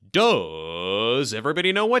Does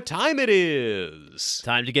everybody know what time it is?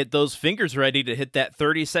 Time to get those fingers ready to hit that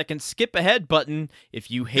 30-second skip ahead button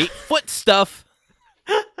if you hate foot stuff.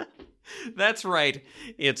 That's right,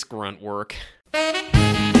 it's grunt work. To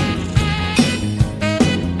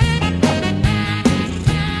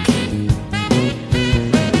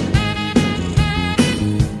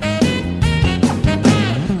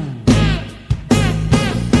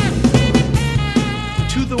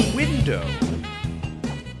the window.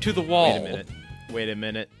 To the wall. Wait a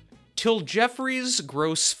minute. Till Jeffrey's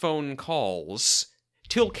gross phone calls.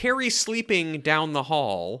 Till Carrie sleeping down the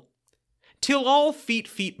hall. Till all feet,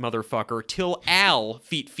 motherfucker. Till Al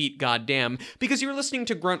feet, goddamn. Because you're listening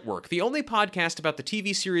to Gruntwork, the only podcast about the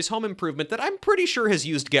TV series Home Improvement that I'm pretty sure has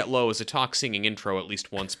used Get Low as a talk-singing intro at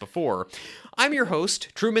least once before. I'm your host,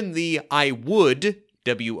 Truman the I Would...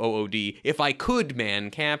 W-O-O-D, if I could, man,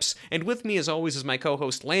 Caps, and with me as always is my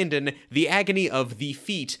co-host Landon, the agony of the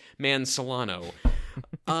feet, man Solano.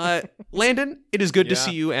 Landon, it is good to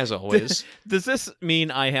see you as always. Does this mean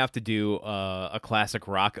I have to do a classic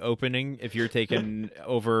rock opening if you're taking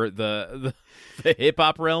over the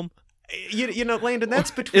hip-hop realm? You know, Landon, that's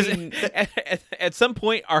between... At some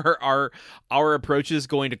point, are our approaches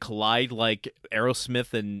going to collide like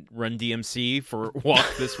Aerosmith and Run DMC for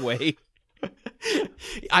Walk This Way?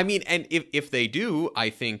 I mean, and if they do, I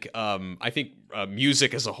think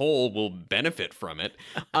music as a whole will benefit from it.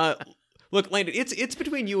 Look, Landon, it's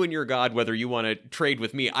between you and your God whether you want to trade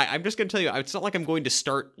with me. I'm just going to tell you, it's not like I'm going to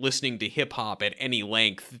start listening to hip-hop at any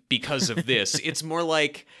length because of this. It's more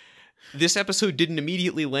like this episode didn't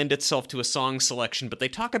immediately lend itself to a song selection, but they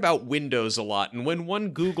talk about Windows a lot, and when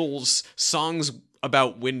one Googles songs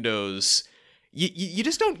about Windows... You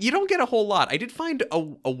just don't get a whole lot. I did find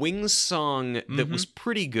a Wings song that was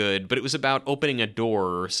pretty good, but it was about opening a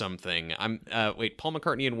door or something. Paul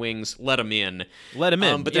McCartney and Wings, Let 'Em In. Let 'Em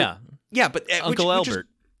In, yeah, but Uncle Albert.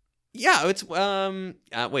 It's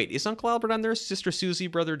is Uncle Albert on there? Sister Susie,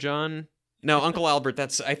 Brother John? No, Uncle Albert.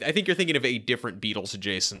 That's I think you're thinking of a different Beatles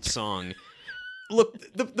adjacent song.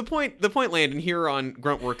 Look, the point, Landon, here on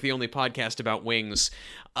Gruntwork, the only podcast about Wings,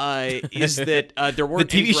 is that there weren't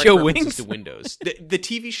the TV any show references Wings to Windows. The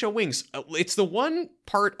TV show Wings. It's the one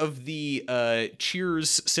part of the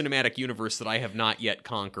Cheers cinematic universe that I have not yet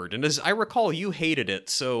conquered, and as I recall, you hated it.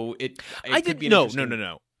 So I did no.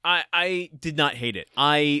 I did not hate it.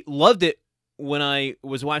 I loved it when I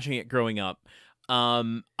was watching it growing up.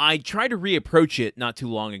 I tried to reapproach it not too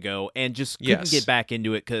long ago, and just couldn't get back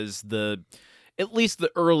into it because at least the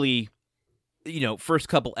early, first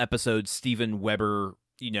couple episodes, Steven Weber,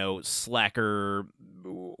 slacker,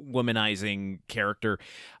 womanizing character,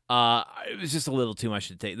 it was just a little too much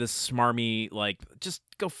to take. This smarmy, just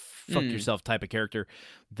go fuck yourself type of character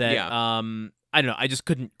that, I don't know, I just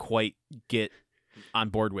couldn't quite get on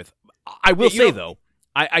board with. I will say, though,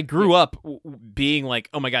 I grew up being like,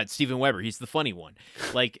 oh my God, Steven Weber, he's the funny one,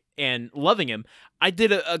 and loving him. I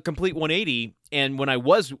did a complete 180, and when I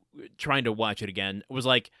was trying to watch it again, it was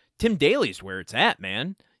like, Tim Daly's where it's at,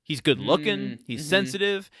 man. He's good looking, he's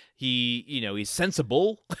sensitive, he's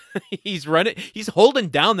sensible, he's holding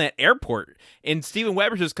down that airport, and Steven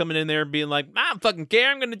Weber's just coming in there and being like, I don't fucking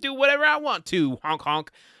care, I'm gonna do whatever I want to, honk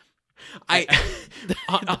honk. The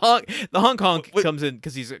honk honk comes in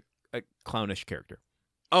because he's a clownish character.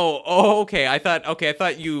 Okay. I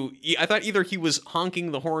thought either he was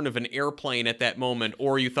honking the horn of an airplane at that moment,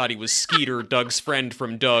 or you thought he was Skeeter, Doug's friend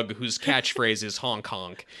from Doug, whose catchphrase is honk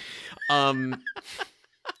honk.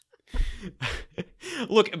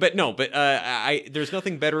 Look, there's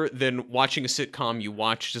nothing better than watching a sitcom you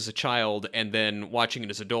watched as a child and then watching it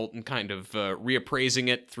as an adult and kind of reappraising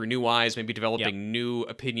it through new eyes, maybe developing new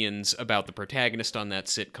opinions about the protagonist on that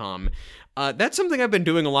sitcom. That's something I've been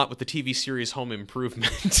doing a lot with the TV series Home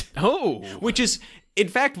Improvement. Which is, in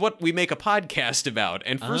fact, what we make a podcast about,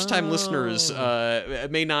 and first-time listeners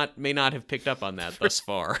may not have picked up on that thus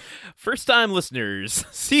far. First-time listeners,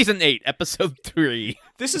 season 8, episode 3.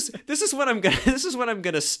 This is what I'm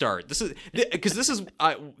gonna start. This is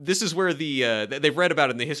where they've read about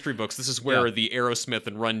it in the history books. This is where the Aerosmith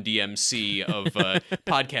and Run DMC of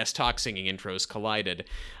podcast talk singing intros collided.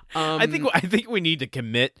 I think we need to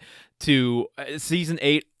commit to season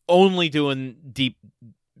 8 only doing deep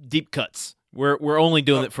cuts. We're only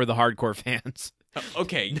doing it for the hardcore fans.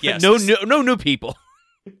 Okay. Yes. No new people.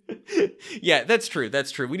 Yeah, that's true.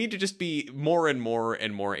 That's true. We need to just be more and more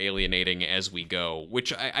and more alienating as we go,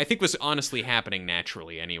 which I think was honestly happening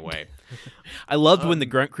naturally anyway. I loved when the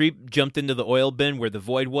grunt creep jumped into the oil bin where the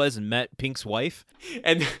void was and met Pink's wife.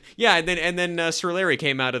 And yeah, and then Sir Larry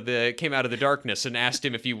came out of the darkness and asked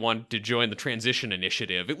him if he wanted to join the transition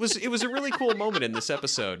initiative. It was a really cool moment in this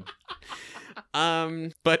episode.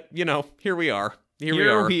 But here we are.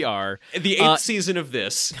 Here we are. The 8th season of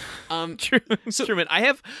this. Truman, I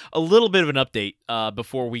have a little bit of an update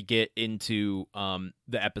before we get into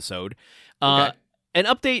the episode. Okay. An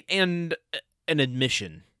update and an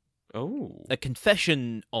admission. Oh. A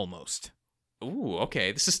confession, almost. Ooh,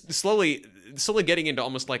 okay. This is slowly getting into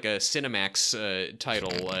almost like a Cinemax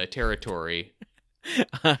title territory.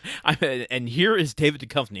 And here is David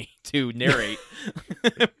Duchovny to narrate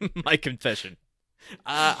my confession.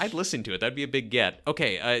 I'd listen to it. That'd be a big get.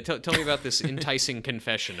 Okay, tell me about this enticing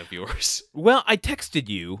confession of yours. Well, I texted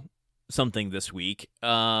you something this week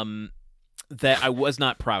that I was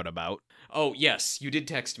not proud about. Oh, yes, you did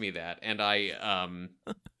text me that, and I,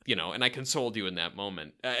 and I consoled you in that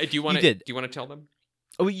moment. Do you want to tell them?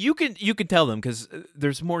 Oh, you can tell them because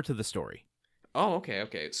there's more to the story. Oh,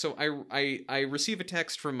 okay. So I receive a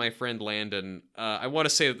text from my friend Landon. I want to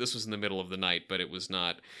say that this was in the middle of the night, but it was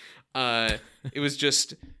not. It was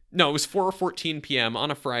 4:14 p.m. on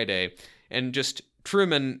a Friday, and just,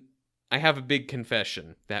 Truman, I have a big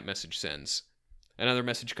confession. That message sends. Another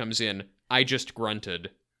message comes in. I just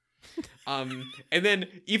grunted. And then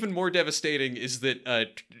even more devastating is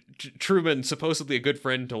that Truman, supposedly a good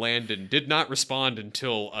friend to Landon, did not respond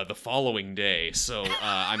until the following day. So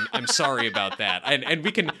I'm sorry about that. And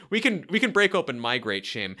we can break open my great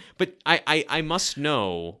shame. But I must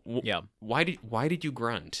know. Why did you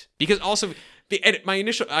grunt? Because also my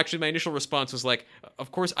initial response was like,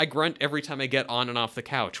 of course I grunt every time I get on and off the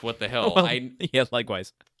couch. What the hell? Well, yeah,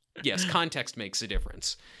 likewise. Yes, context makes a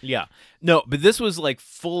difference. Yeah. No, but this was like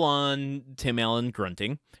full-on Tim Allen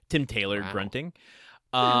grunting, Tim Taylor grunting.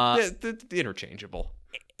 The interchangeable.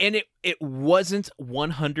 And it wasn't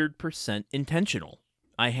 100% intentional.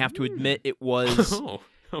 I have to admit it was.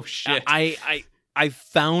 Oh shit. I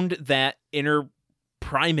found that inner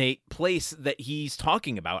primate place that he's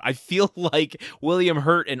talking about. I feel like William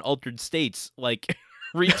Hurt in Altered States, like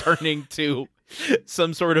returning to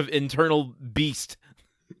some sort of internal beast.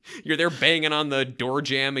 You're there banging on the door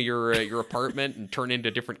jamb of your apartment and turn into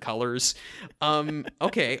different colors.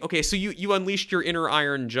 Okay. So you unleashed your inner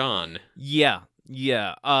Iron John. Yeah.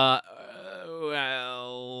 I'm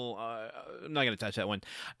not gonna touch that one.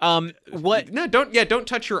 What? No, don't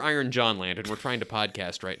touch your Iron John, Landon. We're trying to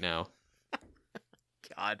podcast right now.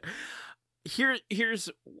 God. Here's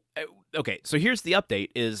okay. So here's the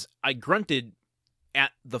update: is I grunted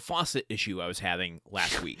at the faucet issue I was having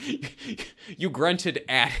last week. You grunted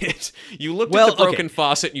at it. You looked at the broken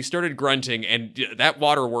faucet and you started grunting, and that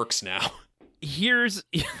water works now. You're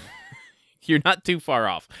not too far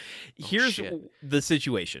off. Here's the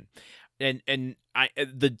situation, and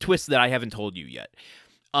the twist that I haven't told you yet.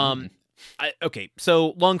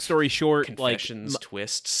 So long story short, confessions,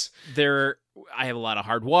 twists. I have a lot of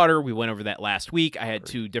hard water. We went over that last week. I had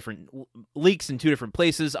 2 different leaks in 2 different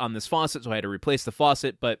places on this faucet, so I had to replace the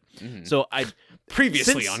faucet. But so I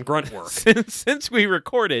previously on grunt work since we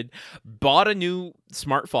recorded, bought a new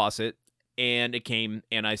smart faucet, and it came,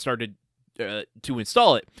 and I started to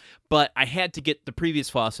install it. But I had to get the previous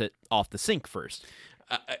faucet off the sink first.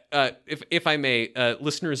 If I may,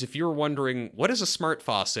 listeners, if you're wondering what is a smart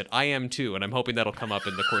faucet, I am too, and I'm hoping that'll come up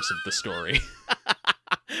in the course of the story.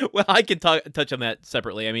 Well, I can touch on that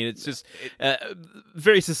separately. I mean, it's just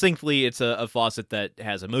very succinctly, it's a faucet that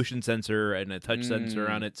has a motion sensor and a touch sensor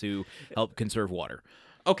on it to help conserve water.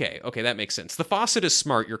 Okay, that makes sense. The faucet is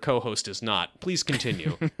smart. Your co-host is not. Please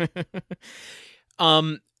continue.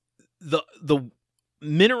 The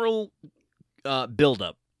mineral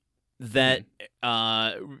buildup that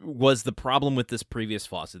was the problem with this previous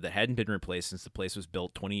faucet that hadn't been replaced since the place was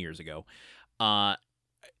built 20 years ago,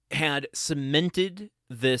 had cemented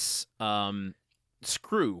this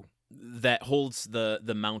screw that holds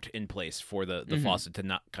the mount in place for the faucet to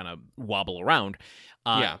not kind of wobble around.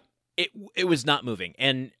 It was not moving.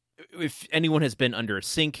 And if anyone has been under a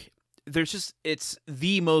sink, it's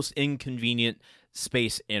the most inconvenient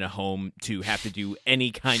space in a home to have to do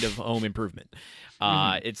any kind of home improvement.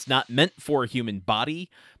 It's not meant for a human body.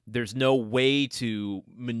 There's no way to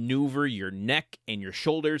maneuver your neck and your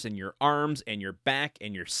shoulders and your arms and your back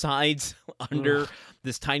and your sides under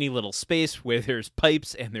this tiny little space where there's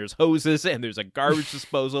pipes and there's hoses and there's a garbage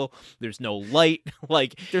disposal. There's no light.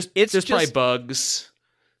 Like there's probably bugs.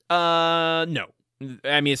 No.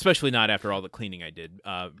 I mean, especially not after all the cleaning I did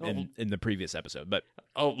in the previous episode. But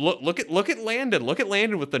look at Landon. Look at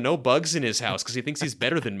Landon with the no bugs in his house because he thinks he's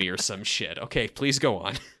better than me or some shit. Okay, please go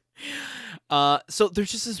on. So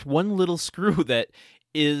there's just this one little screw that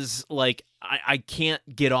is like I can't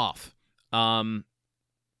get off.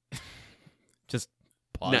 Just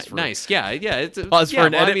pause. Nice, yeah. It's pause for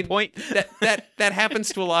an edit point. that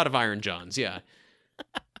happens to a lot of Iron Johns, yeah.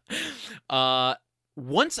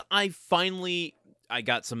 Once I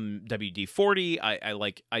got some WD-40.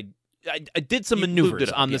 I did some maneuvers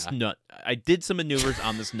on this nut. I did some maneuvers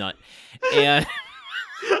on this nut, and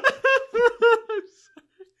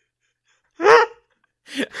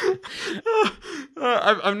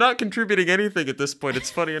I'm not contributing anything at this point. It's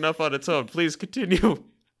funny enough on its own. Please continue.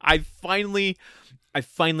 I finally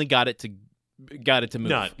got it to move.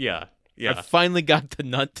 Nut, yeah. I finally got the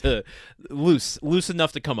nut to loose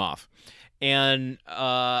enough to come off, and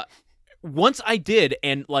once I did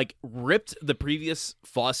and like ripped the previous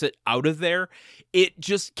faucet out of there, it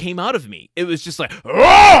just came out of me. It was just like,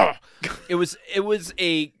 Argh! It was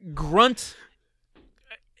a grunt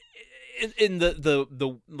in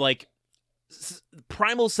the like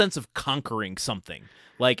primal sense of conquering something.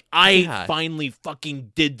 Like, I finally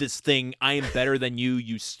fucking did this thing. I am better than you,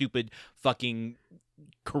 you stupid fucking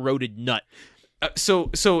corroded nut. So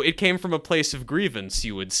it came from a place of grievance,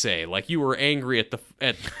 you would say, like you were angry at the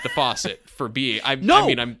faucet for being. I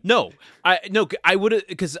would have,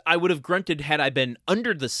 because I would have grunted had I been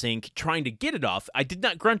under the sink trying to get it off. I did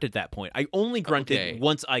not grunt at that point. I only grunted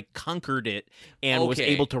once I conquered it and was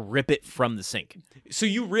able to rip it from the sink. So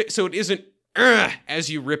so it isn't as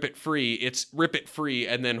you rip it free. It's rip it free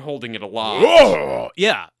and then holding it aloft. Oh,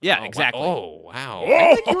 yeah, exactly. Wow.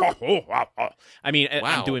 I mean, wow.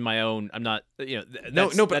 I'm doing my own. I'm not,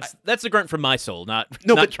 that's a grunt from my soul, not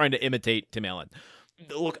trying to imitate Tim Allen.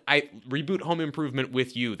 Look, I reboot Home Improvement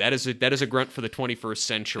with you. That is a grunt for the 21st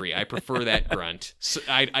century. I prefer that grunt. So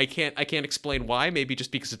I can't explain why. Maybe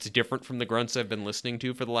just because it's different from the grunts I've been listening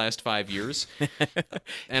to for the last 5 years.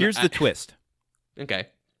 Here's the twist. Okay.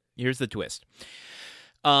 Here's the twist.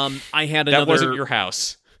 I had another. That wasn't your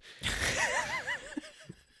house.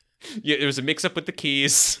 Yeah, there was a mix-up with the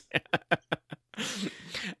keys.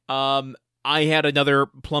 I had another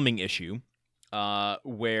plumbing issue,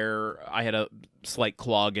 where I had a slight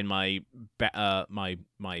clog in my my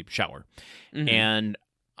shower, and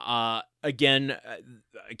again,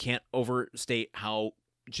 I can't overstate how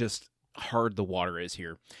just hard the water is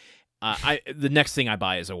here. The next thing I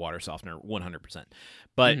buy is a water softener, 100%.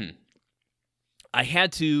 But I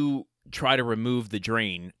had to try to remove the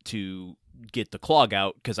drain to get the clog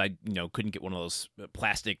out because I, couldn't get one of those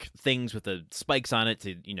plastic things with the spikes on it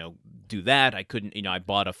to, do that. I couldn't, I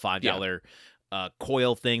bought a $5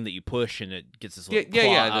 coil thing that you push and it gets this little claw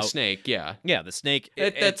the out. snake, yeah, the snake.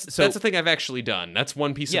 That's the thing I've actually done. That's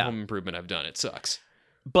one piece of home improvement I've done. It sucks,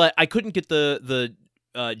 but I couldn't get the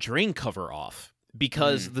drain cover off.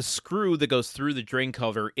 Because the screw that goes through the drain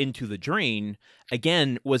cover into the drain,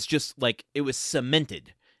 again, was just like, it was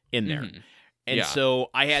cemented in there. And so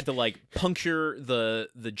I had to like puncture the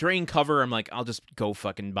drain cover. I'm like, I'll just go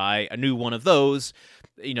fucking buy a new one of those.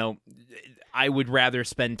 I would rather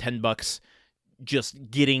spend $10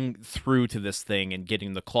 just getting through to this thing and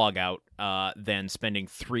getting the clog out than spending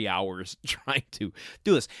 3 hours trying to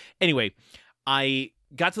do this. Anyway, I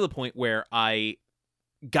got to the point where I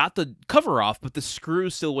got the cover off, but the screw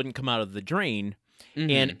still wouldn't come out of the drain.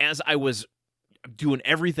 And as I was doing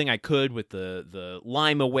everything I could with the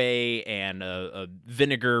lime away and a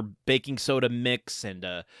vinegar baking soda mix and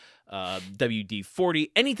a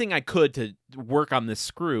WD-40, anything I could to work on this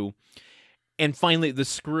screw, and finally the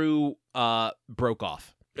screw broke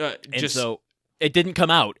off. So it didn't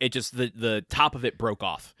come out. It just the top of it broke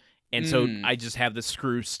off, and so I just have the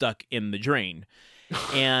screw stuck in the drain,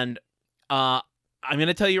 and I'm going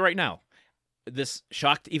to tell you right now, this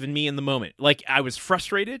shocked even me in the moment. Like, I was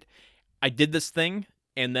frustrated. I did this thing,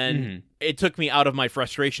 and then it took me out of my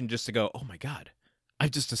frustration just to go, oh my God,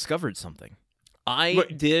 I've just discovered something. I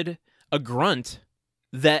did a grunt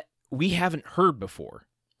that we haven't heard before.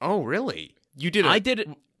 Oh, really? You did? I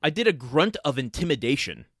did a grunt of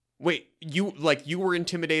intimidation. Wait, you were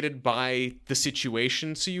intimidated by the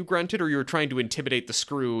situation, so you grunted, or you were trying to intimidate the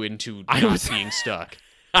screw into not being stuck?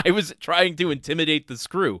 I was trying to intimidate the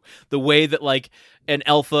screw the way that like an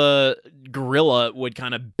alpha gorilla would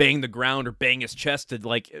kind of bang the ground or bang his chest to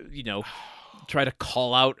like, try to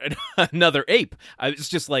call out another ape. I was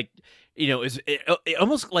just like, it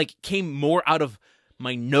almost like came more out of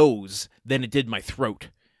my nose than it did my throat.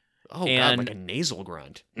 Oh, God, like a nasal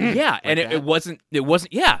grunt. Yeah, like and it wasn't,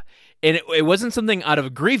 yeah. And it wasn't something out of a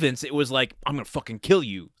grievance. It was like, I'm going to fucking kill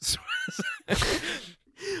you.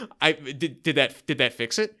 Did that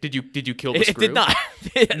fix it? Did you kill the screw? It did not.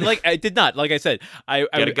 I did not. Like I said,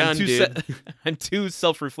 I'm too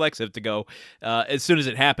self-reflexive to go. As soon as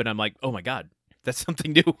it happened, I'm like, oh my God, that's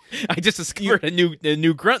something new. I just discovered a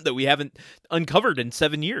new grunt that we haven't uncovered in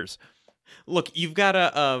 7 years. Look, you've got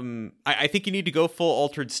to. I think you need to go full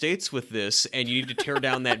altered states with this, and you need to tear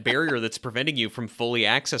down that barrier that's preventing you from fully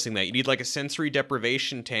accessing that. You need like a sensory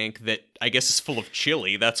deprivation tank that I guess is full of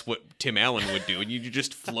chili. That's what Tim Allen would do, and you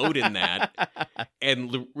just float in that,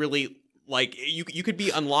 and really like you could be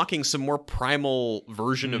unlocking some more primal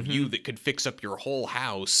version of you that could fix up your whole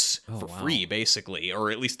house for free, basically,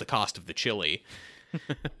 or at least the cost of the chili.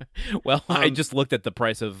 Well, I just looked at the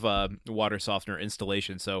price of water softener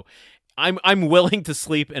installation, so I'm willing to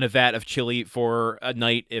sleep in a vat of chili for a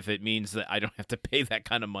night if it means that I don't have to pay that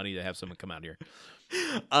kind of money to have someone come out here.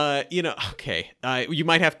 Okay. You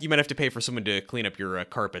might have to pay for someone to clean up your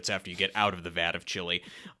carpets after you get out of the vat of chili.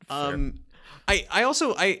 I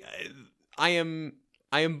am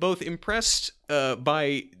both impressed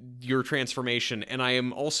by your transformation, and I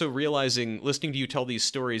am also realizing, listening to you tell these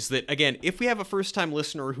stories, that, again, if we have a first-time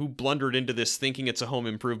listener who blundered into this thinking it's a home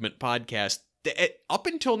improvement podcast, up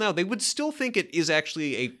until now, they would still think it is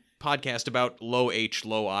actually a podcast about low H,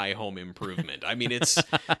 low I home improvement. I mean, it's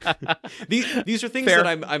these are things that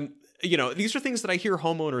I'm these are things that I hear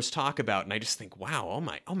homeowners talk about, and I just think, wow,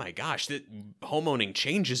 oh my gosh, that homeowning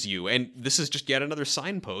changes you, and this is just yet another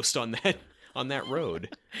signpost on that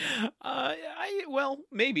road. Well,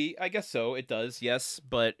 maybe. I guess so. It does, yes.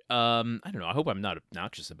 But I don't know. I hope I'm not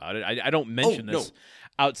obnoxious about it. I don't mention this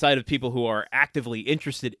outside of people who are actively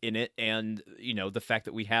interested in it, and, the fact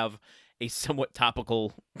that we have a somewhat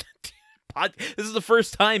topical This is the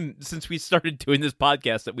first time since we started doing this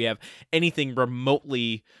podcast that we have anything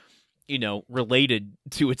remotely, related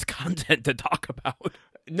to its content to talk about.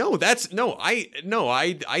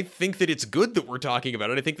 I think that it's good that we're talking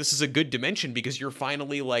about it. I think this is a good dimension because you're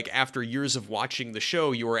finally, like, after years of watching the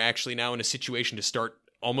show, you are actually now in a situation to start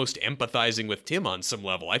almost empathizing with Tim on some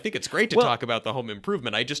level. I think it's great to talk about the home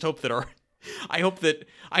improvement. I just hope that I hope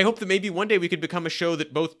that maybe one day we could become a show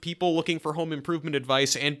that both people looking for home improvement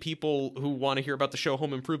advice and people who want to hear about the show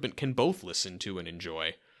Home Improvement can both listen to and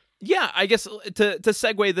enjoy. Yeah, I guess to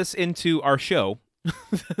segue this into our show,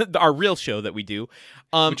 our real show that we do,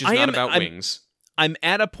 which is not about wings. I'm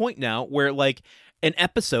at a point now where, like, an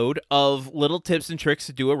episode of little tips and tricks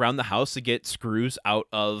to do around the house to get screws out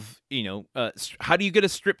of, how do you get a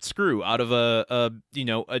stripped screw out of a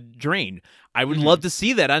drain? I would love to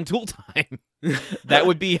see that on Tool Time. That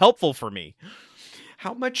would be helpful for me.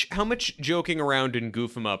 How much joking around and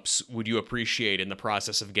goof 'em ups would you appreciate in the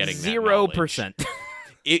process of getting 0%.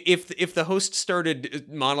 If the host started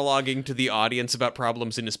monologuing to the audience about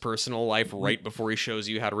problems in his personal life right before he shows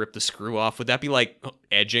you how to rip the screw off, would that be like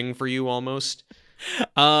edging for you almost?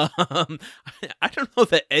 I don't know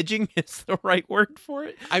that edging is the right word for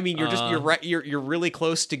it. I mean, you're really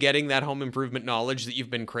close to getting that home improvement knowledge that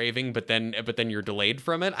you've been craving, but then you're delayed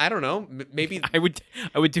from it. I don't know. Maybe I would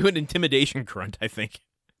do an intimidation grunt, I think.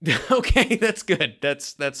 Okay, that's good.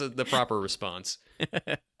 That's the proper response.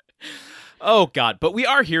 Oh God! But we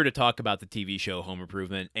are here to talk about the TV show Home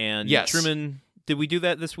Improvement, and yes. Truman, did we do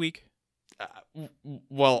that this week?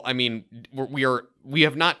 Well, I mean, we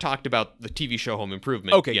have not talked about the TV show Home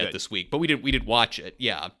Improvement yet this week, but we did watch it.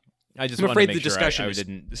 Yeah, I'm afraid the discussion is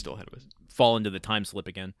still ahead of us. Fall into the time slip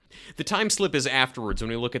again. The time slip is afterwards when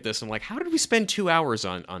we look at this. I'm like, how did we spend 2 hours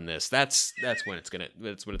on this? That's when it's gonna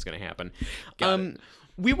happen.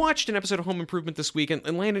 We watched an episode of Home Improvement this week,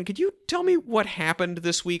 and Landon, could you tell me what happened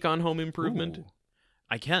this week on Home Improvement? Ooh,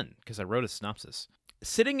 I can, because I wrote a synopsis.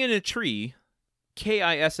 Sitting in a tree,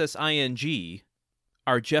 Kissing,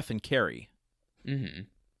 are Jeff and Carrie. Mm-hmm.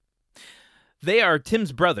 They are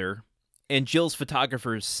Tim's brother and Jill's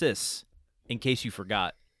photographer's sis, in case you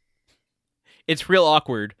forgot. It's real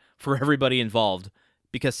awkward for everybody involved,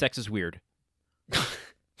 because sex is weird.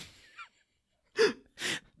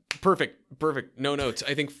 Perfect. No notes.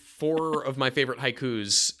 I think 4 of my favorite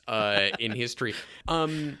haikus in history.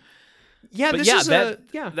 That's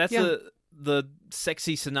the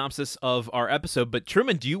sexy synopsis of our episode. But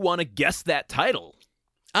Truman, do you want to guess that title?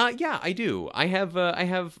 Yeah, I do. I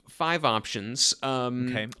have 5 options.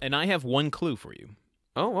 Okay, and I have 1 clue for you.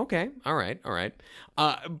 Oh, okay. All right.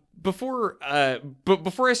 Before I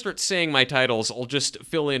start saying my titles, I'll just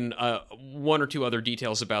fill in 1 or 2 other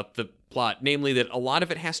details about the plot, namely that a lot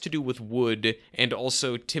of it has to do with wood and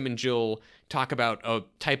also Tim and Jill talk about a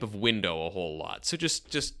type of window a whole lot. So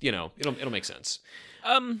just it'll make sense.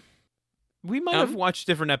 We might have watched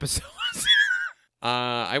different episodes.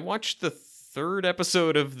 I watched the 3rd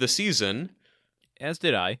episode of the season. As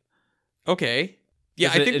did I. Okay.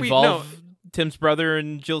 Yeah, Does it involve Tim's brother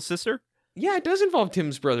and Jill's sister? Yeah, it does involve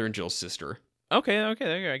Tim's brother and Jill's sister. Okay,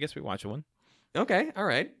 there you go. I guess we watched one. Okay, all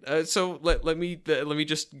right. So let me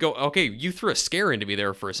just go. Okay, you threw a scare into me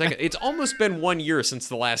there for a second. It's almost been 1 year since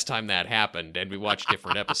the last time that happened, and we watched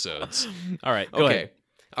different episodes. All right, go ahead.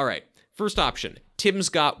 All right. First option: Tim's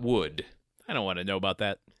Got Wood. I don't want to know about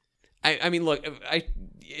that. I mean, look,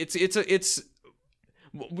 it's.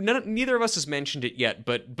 Neither of us has mentioned it yet,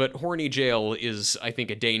 but horny jail is, I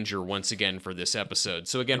think, a danger once again for this episode.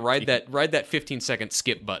 So again, ride that 15-second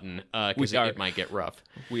skip button because it might get rough.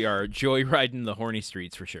 We are joyriding the horny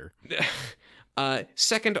streets for sure.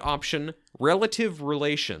 Second option: relative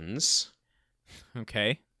relations.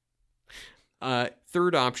 Okay.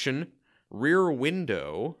 Third option: rear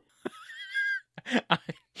window.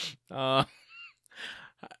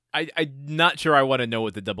 I'm not sure I want to know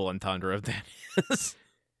what the double entendre of that is.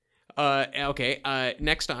 Okay.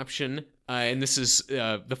 Next option, and this is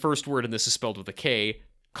the first word, and this is spelled with a K.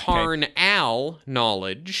 Carnal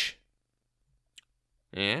knowledge.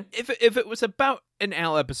 Yeah. If it was about an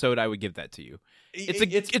Al episode, I would give that to you.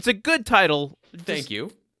 It's a good title. Thank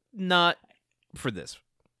you. Not for this.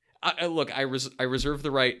 Look, I reserve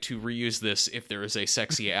the right to reuse this if there is a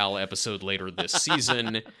sexy Al episode later this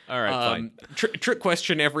season. All right, fine. Trick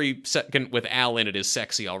question every second with Al in it is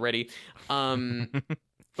sexy already.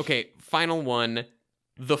 Okay, final one.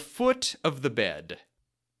 The foot of the bed.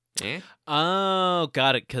 Oh,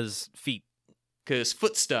 got it, because feet. Because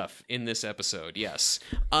foot stuff in this episode, yes.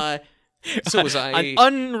 So was I...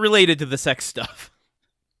 Unrelated to the sex stuff.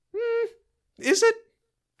 Is it?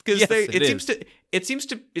 Because yes, it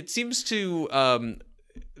seems to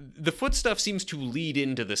the foot stuff seems to lead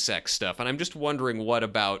into the sex stuff, and I'm just wondering what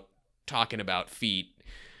about talking about feet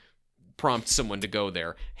prompts someone to go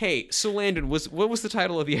there. Hey, so Landon, what was the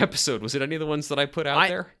title of the episode? Was it any of the ones that I put out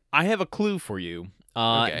there? I have a clue for you.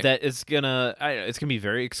 Okay. That is it's gonna be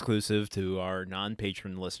very exclusive to our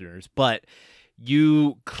non-patron listeners, but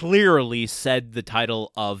you clearly said the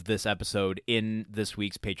title of this episode in this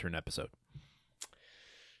week's patron episode.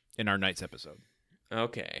 In our night's episode.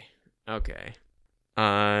 Okay.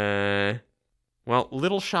 Well,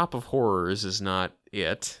 Little Shop of Horrors is not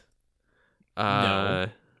it. No.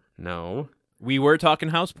 We were talking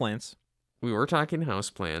houseplants.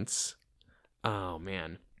 Oh,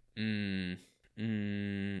 man.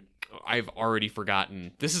 I've already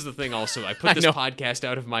forgotten. This is the thing also. I put this podcast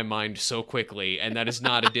out of my mind so quickly, and that is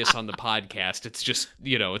not a diss on the podcast. It's just,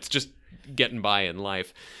 it's just getting by in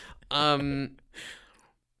life.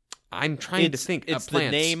 I'm trying to think. It's the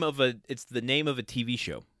name of a TV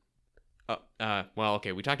show. Well,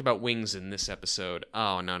 okay. We talked about wings in this episode.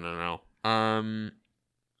 Oh no.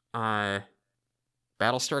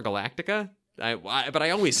 Battlestar Galactica. But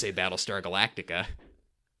I always say Battlestar Galactica.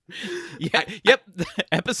 Yeah. Yep.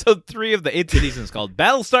 Episode 3 of the 8th season is called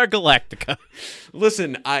Battlestar Galactica.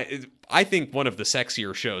 Listen, I think one of the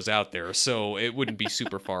sexier shows out there, so it wouldn't be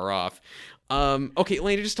super far off. Okay,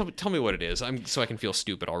 Landon, just tell me what it is. So I can feel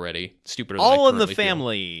stupid already. Stupider than All I in the currently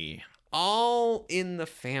Family. Feel. All in the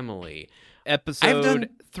Family. Episode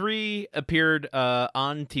 3 appeared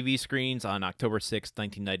on TV screens on October 6,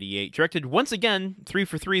 1998. Directed once again, 3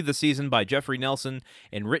 for 3 this season by Jeffrey Nelson,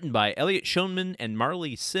 and written by Elliot Schoenman and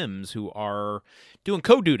Marley Sims, who are doing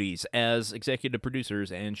co-duties as executive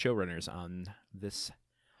producers and showrunners on this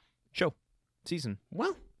season.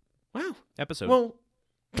 Well, wow. Episode. Well,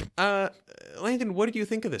 Landon, what did you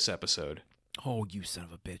think of this episode? Oh, you son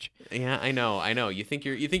of a bitch! Yeah, I know. You think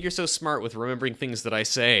you're so smart with remembering things that I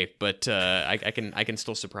say, but I can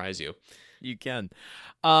still surprise you. You can.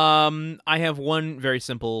 I have one very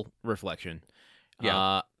simple reflection.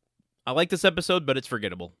 Yeah. I like this episode, but it's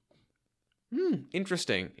forgettable.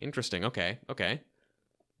 Interesting. Okay.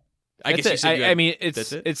 I guess you said I mean,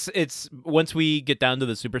 it's once we get down to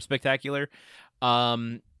the super spectacular.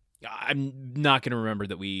 I'm not going to remember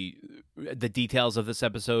the details of this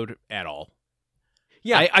episode at all.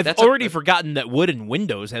 Yeah, I've already forgotten that wood and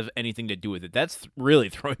windows have anything to do with it. That's really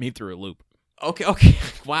throwing me through a loop. Okay.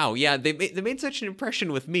 Wow. Yeah, they made such an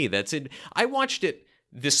impression with me. That's it. I watched it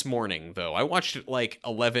this morning though. I watched it like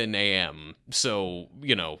 11 a.m. So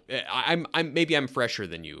I'm fresher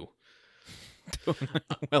than you.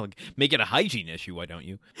 Well, make it a hygiene issue, why don't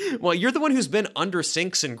you? Well, you're the one who's been under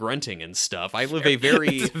sinks and grunting and stuff. I live a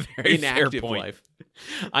very inactive life.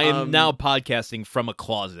 I am now podcasting from a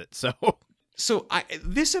closet, so... So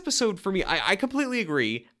this episode for me, I completely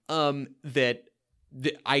agree. that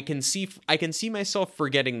I can see myself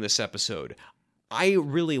forgetting this episode. I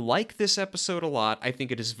really like this episode a lot. I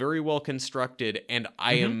think it is very well constructed, and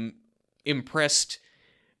I am impressed.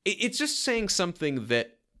 It's just saying something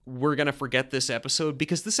that we're going to forget this episode,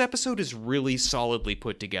 because this episode is really solidly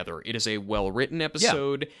put together. It is a well-written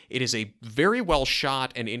episode. Yeah. It is a very well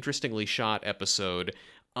shot and interestingly shot episode.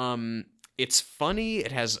 It's funny.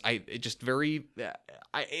 It has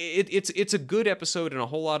it's a good episode in a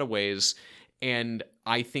whole lot of ways. And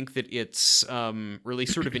I think that it's really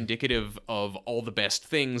sort of indicative of all the best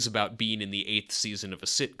things about being in the 8th season of a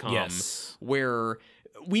sitcom, where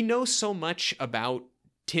we know so much about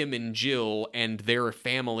Tim and Jill and their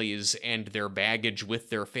families and their baggage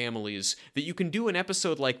with their families that you can do an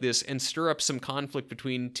episode like this and stir up some conflict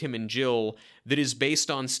between Tim and Jill that is based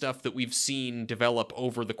on stuff that we've seen develop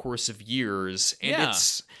over the course of years. And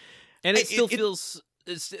it still feels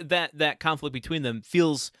that conflict between them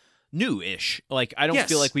feels new-ish. Like, I don't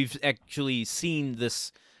feel like we've actually seen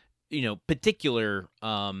this, particular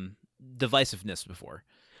divisiveness before.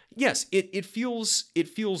 Yes, it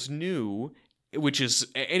feels new, which is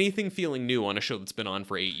anything feeling new on a show that's been on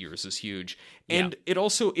for 8 years is huge. And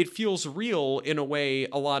it feels real in a way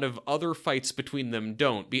a lot of other fights between them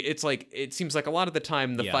don't. It's like, it seems like a lot of the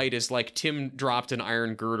time the fight is like, Tim dropped an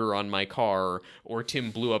iron girder on my car, or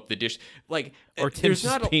Tim blew up the dish. Like, or Tim's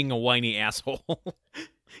just being a whiny asshole.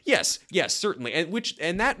 Yes, certainly.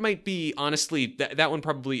 And that might be, honestly, that one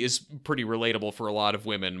probably is pretty relatable for a lot of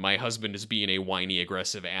women. My husband is being a whiny,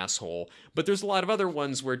 aggressive asshole. But there's a lot of other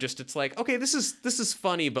ones where just it's like, okay, this is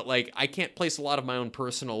funny, but like, I can't place a lot of my own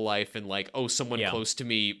personal life in like, oh, someone close to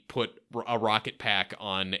me put a rocket pack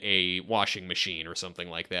on a washing machine or something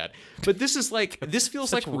like that. But this is like, this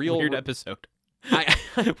feels like a real weird episode.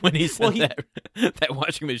 When he sent that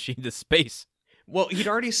washing machine to space. Well, he'd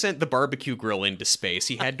already sent the barbecue grill into space.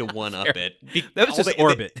 He had to one-up it. That was just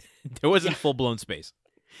orbit. There wasn't full-blown space.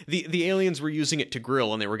 The aliens were using it to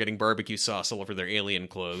grill, and they were getting barbecue sauce all over their alien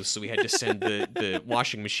clothes, so we had to send the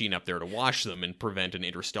washing machine up there to wash them and prevent an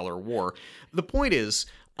interstellar war. The point is,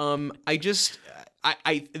 this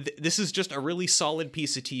is just a really solid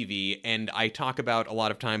piece of TV, and I talk about a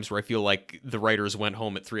lot of times where I feel like the writers went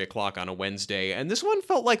home at 3:00 on a Wednesday, and this one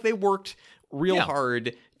felt like they worked real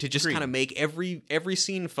hard to just kind of make every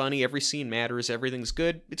scene funny, every scene matters, everything's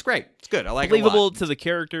good. It's great. It's good. I like it a lot. Believable to the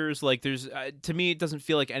characters. Like, there's to me, it doesn't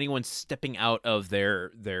feel like anyone's stepping out of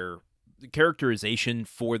their characterization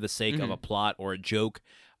for the sake of a plot or a joke.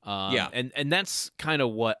 And that's kind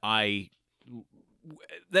of what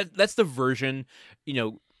that's the version,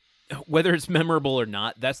 whether it's memorable or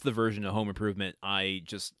not, that's the version of Home Improvement I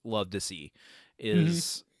just love to see.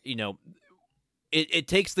 Is It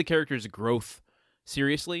takes the character's growth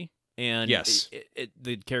seriously, and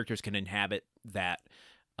the characters can inhabit that.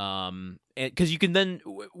 Because you can then,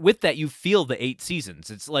 with that, you feel the 8 seasons.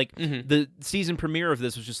 It's like the season premiere of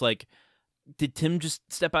this was just like, did Tim just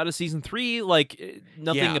step out of season 3? Like,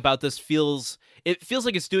 nothing about this feels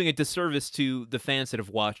like it's doing a disservice to the fans that have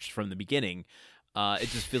watched from the beginning. It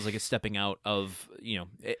just feels like it's stepping out of,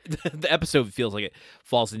 the episode feels like it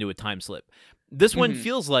falls into a time slip. This one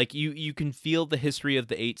feels like you can feel the history of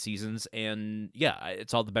the 8 seasons, and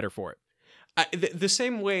it's all the better for it. The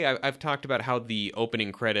same way I've talked about how the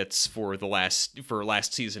opening credits for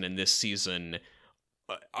last season and this season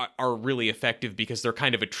are really effective because they're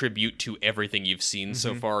kind of a tribute to everything you've seen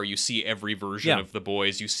so far. You see every version of the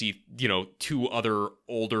boys. You see, 2 other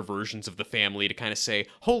older versions of the family to kind of say,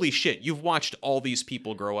 holy shit, you've watched all these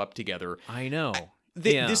people grow up together. I know.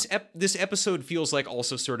 This episode feels like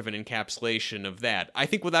also sort of an encapsulation of that. I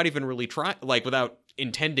think without even really without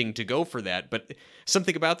intending to go for that, but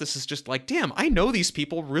something about this is just like, damn, I know these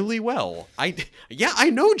people really well. I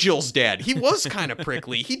know Jill's dad. He was kind of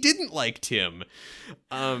prickly. He didn't like Tim.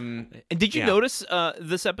 And did you notice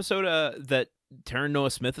this episode that Taron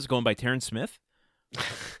Noah Smith is going by Taron Smith?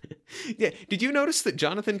 Yeah. Did you notice that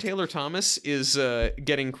Jonathan Taylor Thomas is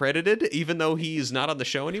getting credited even though he's not on the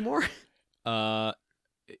show anymore?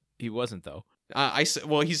 He wasn't though.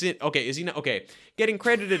 He's in. Okay, is he not? Okay, getting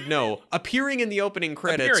credited? No, appearing in the opening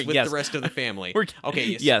credits with the rest of the family.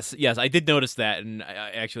 Okay. Yes, I did notice that, and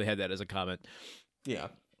I actually had that as a comment. Yeah.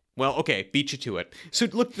 Well, okay, beat you to it. So,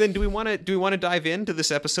 look, then, do we want to dive into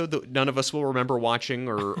this episode that none of us will remember watching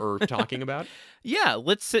or talking about? Yeah,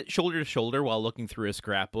 let's sit shoulder to shoulder while looking through a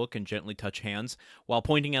scrapbook and gently touch hands while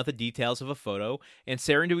pointing out the details of a photo and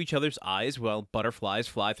stare into each other's eyes while butterflies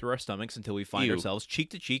fly through our stomachs until we find ourselves cheek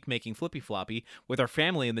to cheek making flippy floppy with our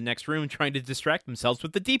family in the next room trying to distract themselves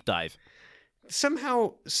with the deep dive.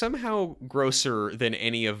 Somehow grosser than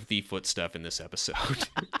any of the foot stuff in this episode.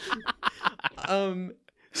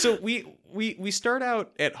 So we start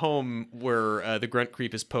out at home where the grunt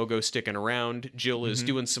creep is pogo sticking around. Jill is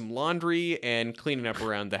doing some laundry and cleaning up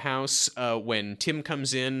around the house when Tim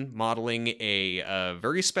comes in modeling a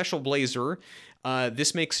very special blazer.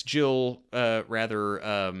 This makes Jill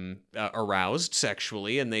rather aroused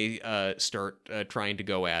sexually, and they start trying to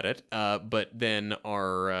go at it, but then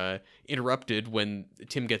are interrupted when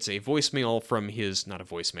Tim gets a voicemail from his, not a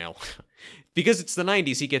voicemail, because it's the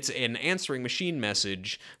 90s, he gets an answering machine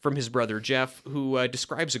message from his brother Jeff, who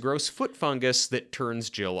describes a gross foot fungus that turns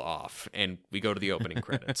Jill off, and we go to the opening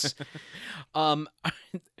credits.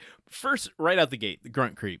 First, right out the gate, the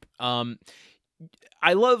grunt creep.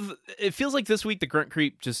 I love, it feels like this week the grunt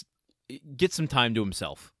creep just gets some time to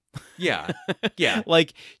himself. Yeah.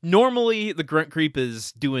 Like normally the grunt creep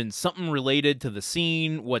is doing something related to the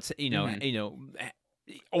scene, what's,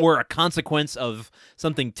 or a consequence of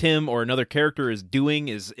something Tim or another character is doing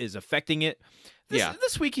is affecting it.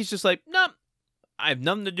 This week he's just like, nope, I have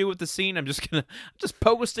nothing to do with the scene. I'm just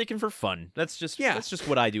pogo sticking for fun. That's just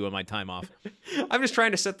what I do on my time off. I'm just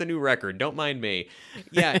trying to set the new record. Don't mind me.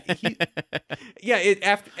 Yeah,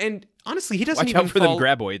 and honestly, he doesn't Watch even out for them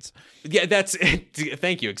graboids. Yeah, that's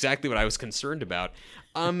thank you. Exactly what I was concerned about.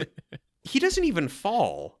 He doesn't even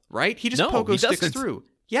fall, right? He just pogo sticks through.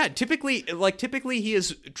 Yeah, typically he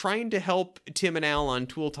is trying to help Tim and Al on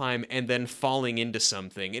Tool Time and then falling into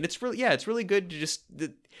something. And it's really good to just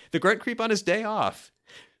the grunt creep on his day off.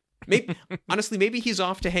 Honestly, maybe he's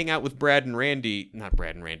off to hang out with Brad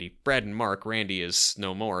and Mark. Randy is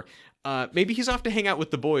no more. Maybe he's off to hang out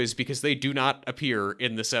with the boys because they do not appear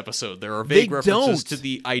in this episode. There are vague references to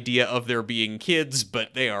the idea of there being kids,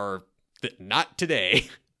 but they are not today.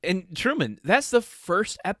 And Truman, that's the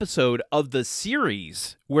first episode of the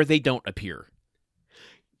series where they don't appear.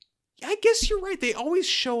 I guess you're right. They always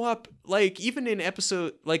show up, like, even in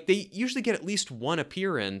episode, like, they usually get at least one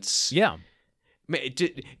appearance. Yeah. Do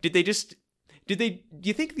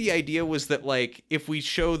you think the idea was that, like, if we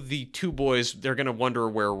show the two boys, they're going to wonder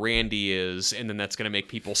where Randy is, and then that's going to make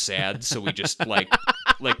people sad, so we just, like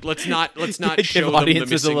let's not show them the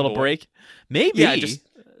missing a little boy. Break? Maybe. Yeah,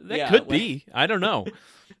 that could be. I don't know.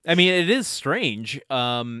 I mean, it is strange.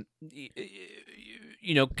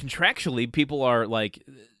 Contractually, people are like,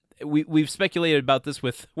 we've speculated about this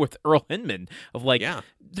with Earl Hindman of like,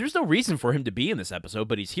 there's no reason for him to be in this episode,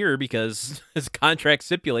 but he's here because his contract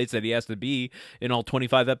stipulates that he has to be in all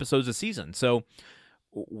 25 episodes a season. So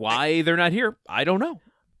why they're not here, I don't know.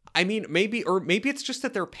 I mean, maybe it's just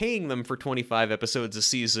that they're paying them for 25 episodes a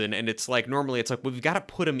season, and it's like, normally it's like, well, we've got to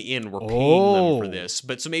put them in, we're paying them for this.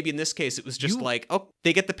 But so maybe in this case, it was just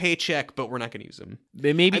they get the paycheck, but we're not going to use them.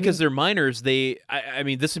 Maybe because they're minors,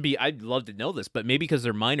 I'd love to know this, but maybe because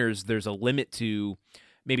they're minors, there's a limit to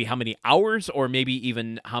maybe how many hours, or maybe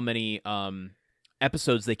even how many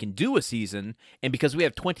episodes they can do a season. And because we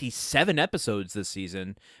have 27 episodes this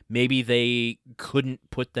season, maybe they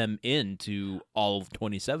couldn't put them into all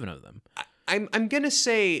 27 of them. I'm going to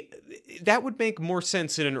say that would make more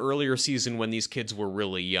sense in an earlier season when these kids were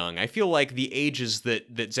really young. I feel like the ages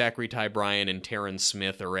that Zachary Ty Bryan and Taryn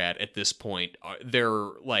Smith are at this point, they're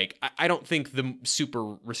like, I don't think the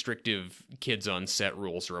super restrictive kids on set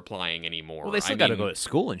rules are applying anymore. Well, they still got to go to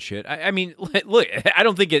school and shit. I mean, look, I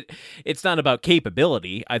don't think it's not about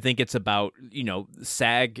capability. I think it's about,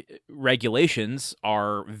 SAG regulations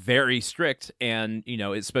are very strict, and,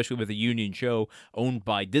 especially with a union show owned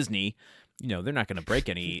by Disney, they're not going to break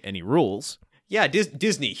any rules. Yeah,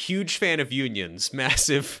 Disney, huge fan of unions,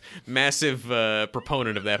 massive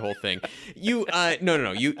proponent of that whole thing. You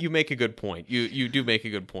no, you make a good point. You do make a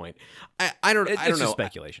good point. I don't know. It's just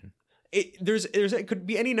speculation. It could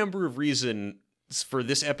be any number of reasons for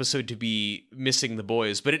this episode to be missing the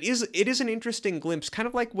boys, but it is an interesting glimpse, kind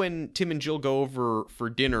of like when Tim and Jill go over for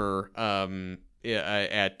dinner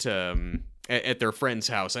at their friend's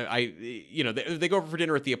house. They go over for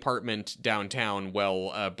dinner at the apartment downtown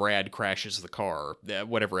while Brad crashes the car,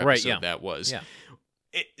 whatever episode that was. Yeah.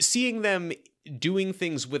 Seeing them doing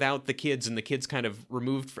things without the kids and the kids kind of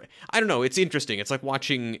removed I don't know, it's interesting. It's like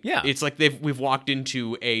watching it's like we've walked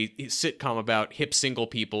into a sitcom about hip single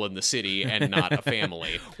people in the city and not a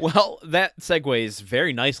family. Well, that segues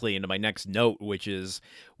very nicely into my next note, which is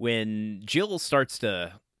when Jill starts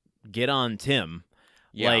to get on Tim.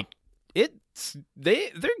 Like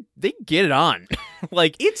they get it on.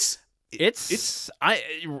 Like it's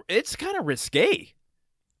kind of risque.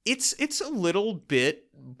 It's a little bit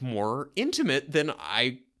more intimate than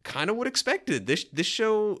I kind of would expected. This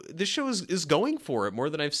show is going for it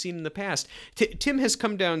more than I've seen in the past. Tim has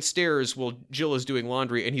come downstairs while Jill is doing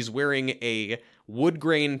laundry, and he's wearing a wood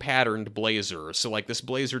grain patterned blazer. So like this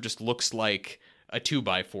blazer just looks like a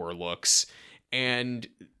 2x4 looks. And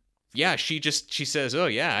yeah, she says, oh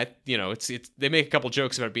yeah, it's they make a couple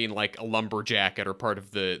jokes about being like a lumberjack or part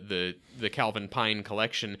of the Calvin Pine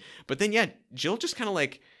collection. But then yeah, Jill just kind of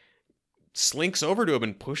like slinks over to him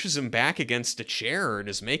and pushes him back against a chair and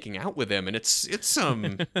is making out with him, and it's it's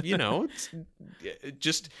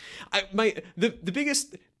just the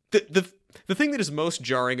biggest the thing that is most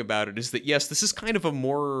jarring about it is that yes, this is kind of a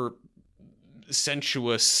more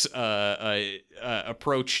sensuous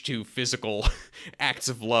approach to physical acts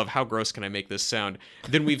of love. How gross can I make this sound?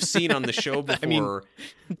 Than we've seen on the show before.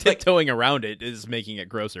 I mean, tiptoeing around it is making it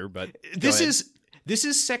grosser, but this is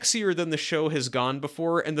sexier than the show has gone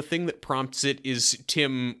before, and the thing that prompts it is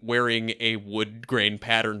Tim wearing a wood grain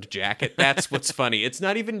patterned jacket. That's what's funny. It's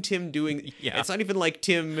not even Tim doing... Yeah. It's not even like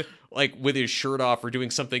Tim like with his shirt off or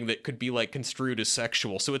doing something that could be like construed as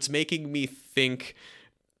sexual. So it's making me think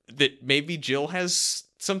that maybe Jill has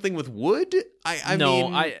something with wood? I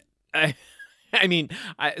mean,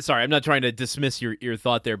 sorry, I'm not trying to dismiss your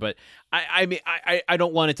thought there, but I mean, I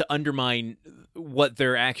don't want it to undermine what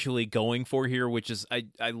they're actually going for here, which is I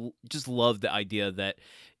just love the idea that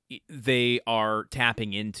they are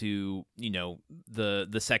tapping into,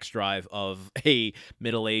 the sex drive of a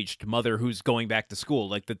middle-aged mother who's going back to school.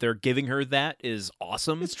 Like that they're giving her that is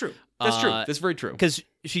awesome. It's true. That's true. That's very true. Because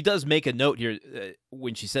she does make a note here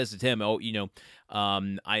when she says to Tim,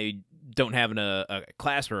 I don't have a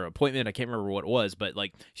class or appointment. I can't remember what it was, but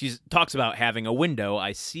like she talks about having a window.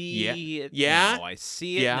 I see it now. I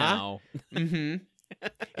see it now. Mm-hmm.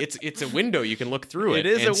 It's a window. You can look through it.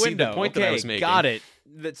 It is and a window. See the point that I was making. Got it.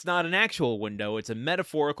 That's not an actual window. It's a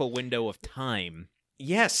metaphorical window of time.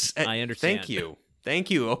 Yes, I understand.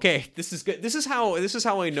 Thank you. Okay, this is good. This is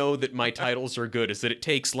how I know that my titles are good. Is that it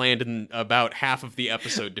takes Landon about half of the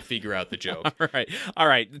episode to figure out the joke. All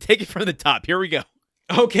right. Take it from the top. Here we go.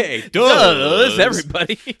 Okay, does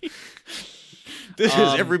everybody?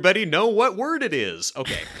 Does everybody know what word it is?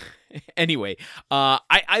 Okay. Anyway,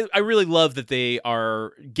 I really love that they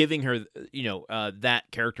are giving her, that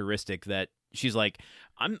characteristic that she's like,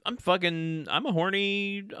 I'm a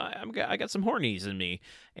horny, I got some hornies in me,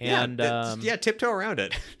 and tiptoe around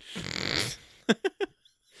it.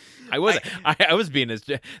 I was being as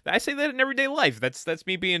I say that in everyday life. That's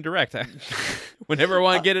me being direct. Whenever I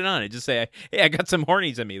want to get it on, I just say, "Hey, I got some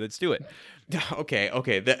hornies in me. Let's do it." Okay.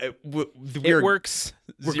 It works.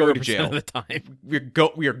 We're going to jail of the time. We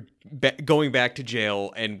are going back to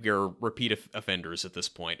jail, and we're repeat offenders at this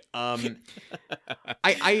point. I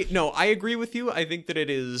agree with you. I think that it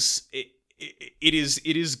is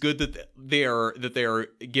good that they are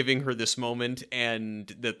giving her this moment, and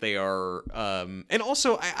that they are and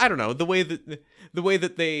also I don't know, the way that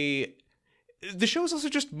the show is also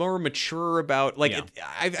just more mature about like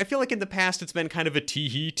I feel like in the past it's been kind of a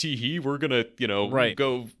tee-hee, we're gonna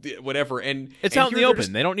go whatever, and it's out in the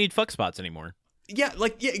open. They don't need fuck spots anymore. Yeah,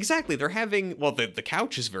 exactly. They're having the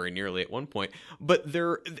couch is very nearly at one point, but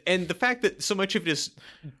and the fact that so much of it is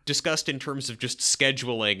discussed in terms of just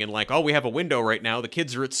scheduling and like, oh, we have a window right now. The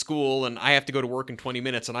kids are at school, and I have to go to work in 20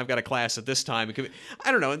 minutes, and I've got a class at this time.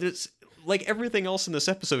 I don't know. It's like everything else in this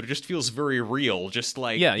episode. It just feels very real. Just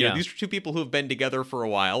like these are two people who have been together for a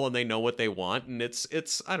while, and they know what they want, and it's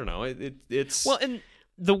I don't know. It's well, and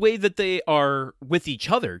the way that they are with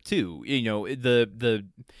each other too.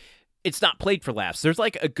 It's not played for laughs. There's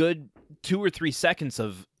like a good 2 or 3 seconds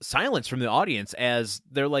of silence from the audience as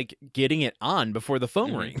they're like getting it on before the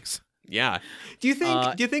phone rings. Yeah. Do you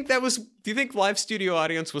think live studio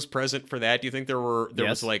audience was present for that? Do you think there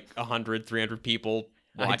was like 100, 300 people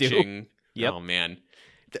watching? Yep. Oh man.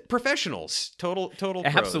 Professionals. Total pros.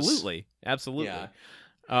 Absolutely. Yeah.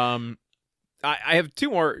 I have 2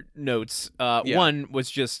 more notes. One was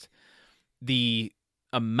just the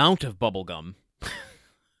amount of bubblegum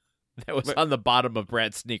that was on the bottom of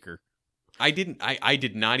Brad's sneaker. I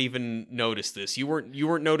did not even notice this. You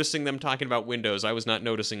weren't noticing them talking about windows. I was not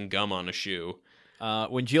noticing gum on a shoe.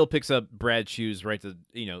 When Jill picks up Brad's shoes right to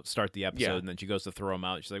start the episode, and then she goes to throw them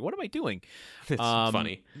out, she's like, "What am I doing?" It's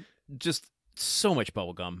funny. Just so much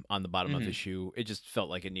bubble gum on the bottom of his shoe. It just felt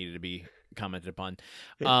like it needed to be commented upon.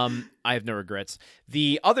 I have no regrets.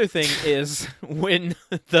 The other thing is when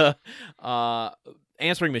the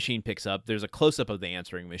answering machine picks up, there's a close-up of the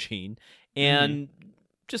answering machine, and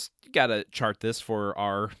just gotta chart this for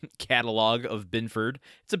our catalog of Binford.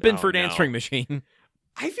 It's a Binford answering machine.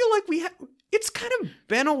 I feel like it's kind of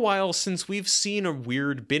been a while since we've seen a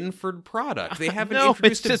weird Binford product. They haven't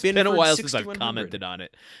introduced it's just a Binford been a while since 6100. I've commented on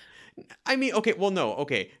it. I mean, okay, well, no,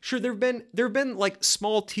 okay, sure. There've been like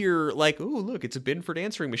small tier, like, oh look, it's a Binford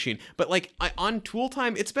answering machine, but like on Tool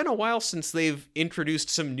Time, it's been a while since they've introduced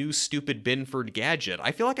some new stupid Binford gadget.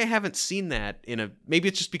 I feel like I haven't seen that in a. Maybe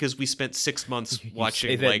it's just because we spent 6 months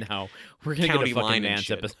watching like now. We're gonna County get a fucking Line and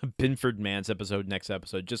shit. Binford Mance episode next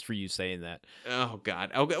episode just for you saying that. Oh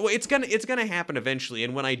God, okay, well, it's gonna happen eventually,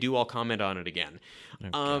 and when I do, I'll comment on it again.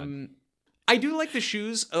 God. I do like the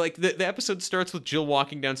shoes. Like the episode starts with Jill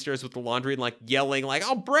walking downstairs with the laundry and like yelling like,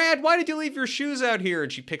 "Oh, Brad, why did you leave your shoes out here?"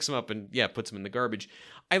 And she picks them up and puts them in the garbage.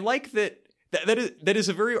 I like that. That is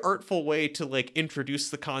a very artful way to like introduce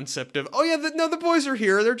the concept of, oh yeah, the boys are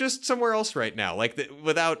here. They're just somewhere else right now. Like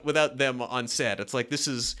without them on set. It's like this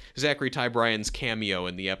is Zachary Ty Bryan's cameo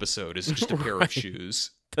in the episode is just a pair of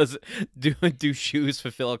shoes. Does do shoes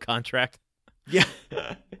fulfill a contract? Yeah.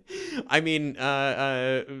 I mean,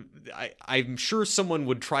 I'm sure someone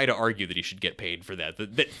would try to argue that he should get paid for that.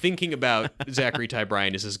 That thinking about Zachary Ty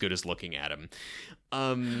Bryan is as good as looking at him.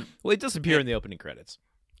 Well, it does appear in the opening credits.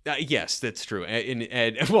 Yes, that's true.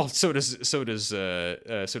 And well, so does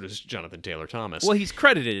Jonathan Taylor Thomas. Well, he's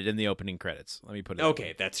credited in the opening credits. Let me put it.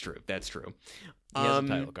 Okay, that's true. That's true. He has a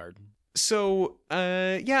title card. So,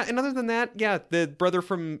 yeah, and other than that, yeah, the brother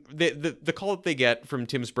from the call that they get from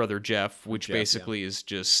Tim's brother Jeff, which basically is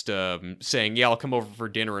just saying, "Yeah, I'll come over for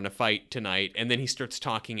dinner and a fight tonight," and then he starts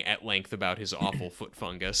talking at length about his awful foot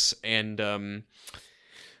fungus, and I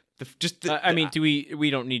mean, do we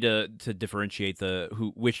don't need to differentiate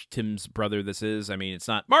which Tim's brother this is? I mean, it's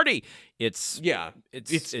not Marty. It's Jeff.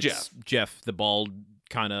 Jeff, the bald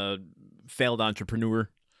kind of failed entrepreneur.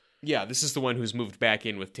 Yeah, this is the one who's moved back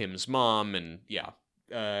in with Tim's mom, and yeah,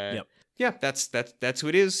 that's who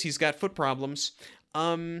it is. He's got foot problems.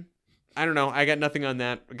 I don't know. I got nothing on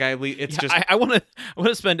that guy. It's just I want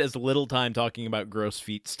to spend as little time talking about gross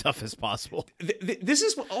feet stuff as possible. This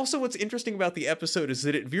is also what's interesting about the episode is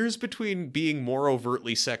that it veers between being more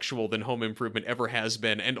overtly sexual than Home Improvement ever has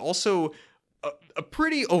been, and also a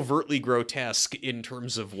pretty overtly grotesque in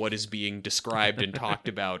terms of what is being described and talked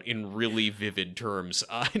about in really vivid terms.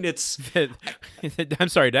 And it's... I'm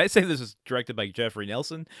sorry, did I say this was directed by Jeffrey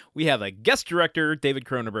Nelson? We have a guest director, David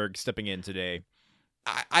Cronenberg, stepping in today.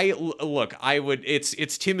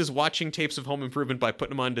 It's Tim is watching tapes of Home Improvement by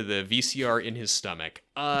putting them onto the VCR in his stomach.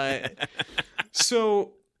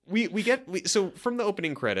 So so from the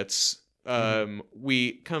opening credits,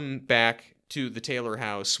 we come back to the Taylor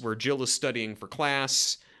house where Jill is studying for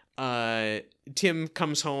class. Tim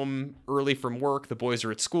comes home early from work. The boys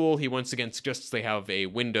are at school. He once again suggests they have a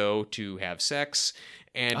window to have sex.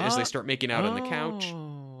 And as they start making out on the couch,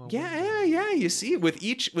 yeah, you see, with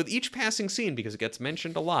each passing scene, because it gets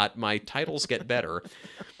mentioned a lot, my titles get better.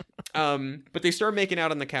 But they start making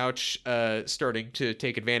out on the couch, starting to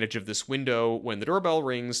take advantage of this window when the doorbell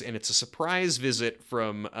rings, and it's a surprise visit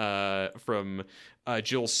from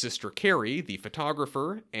Jill's sister Carrie, the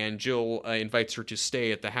photographer, and Jill invites her to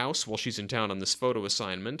stay at the house while she's in town on this photo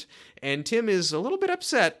assignment. And Tim is a little bit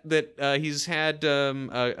upset that he's had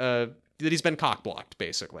that he's been cock-blocked,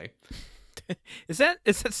 basically. Is that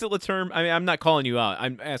still a term? I mean, I'm not calling you out.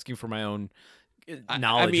 I'm asking for my own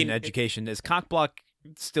knowledge and education. Is cock-block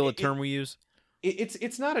still a term we use?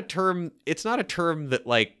 It's not a term. It's not a term that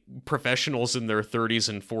like professionals in their 30s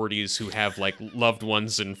and 40s who have like loved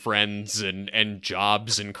ones and friends and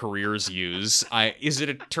jobs and careers use. Is it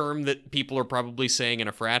a term that people are probably saying in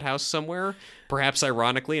a frat house somewhere? Perhaps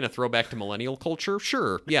ironically, in a throwback to millennial culture.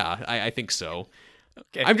 Sure, yeah, I think so.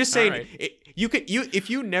 Okay. I'm just saying, if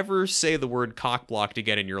you never say the word cock-blocked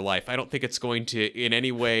again in your life, I don't think it's going to in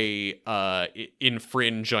any way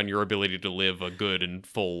infringe on your ability to live a good and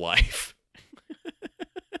full life.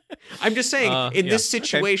 I'm just saying, in this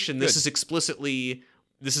situation, this is explicitly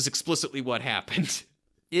what happened.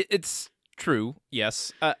 It's true,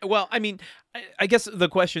 yes. Well, I mean, I guess the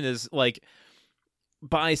question is like,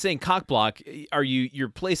 by saying cock-block, you're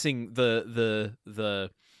placing the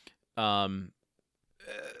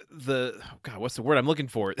God, what's the word I'm looking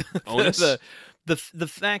for? the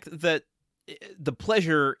fact that the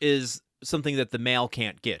pleasure is something that the male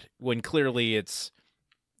can't get when clearly it's,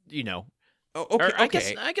 you know. Oh,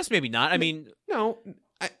 okay. I guess maybe not. I mean, no.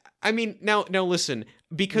 I mean now listen,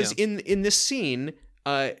 because in this scene,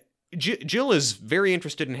 Jill is very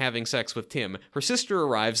interested in having sex with Tim. Her sister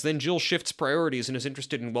arrives, then Jill shifts priorities and is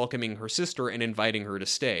interested in welcoming her sister and inviting her to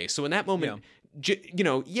stay. So in that moment,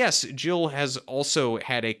 yes, Jill has also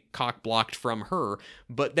had a cock blocked from her,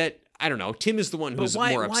 but that, I don't know, Tim is the one who's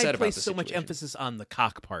more upset about the situation. Why place so much emphasis on the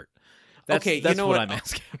cock part? That's what I'm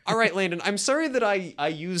asking. All right, Landon, I'm sorry that I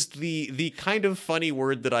used the kind of funny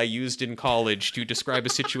word that I used in college to describe a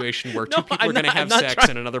situation where two people are going to have sex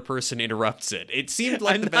and another person interrupts it. It seemed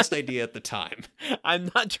like the best idea at the time.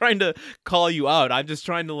 I'm not trying to call you out. I'm just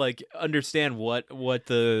trying to like understand what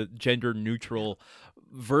the gender neutral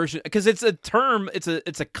version, because it's a term, it's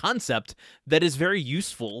a concept that is very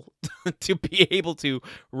useful to be able to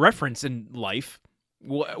reference in life.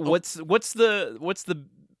 What's the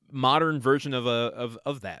modern version of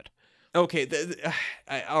that? Okay,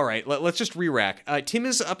 all right. Let's just re-rack. Tim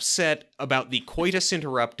is upset about the coitus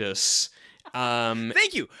interruptus.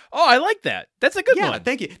 Thank you. Oh, I like that. That's a good one. Yeah,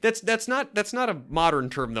 thank you. That's not a modern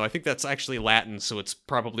term though. I think that's actually Latin, so it's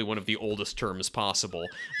probably one of the oldest terms possible.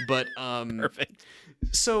 But perfect.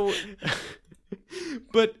 So,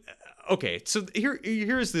 but. Okay, so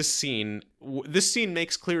here's this scene. This scene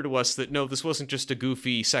makes clear to us that no, this wasn't just a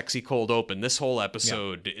goofy, sexy cold open. This whole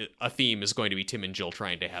episode, a theme is going to be Tim and Jill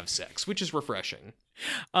trying to have sex, which is refreshing.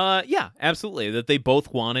 Yeah, absolutely. That they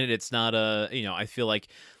both want it. It's not I feel like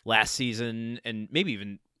last season and maybe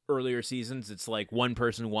even earlier seasons, it's like one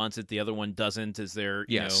person wants it, the other one doesn't. Is there,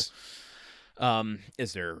 is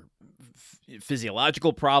there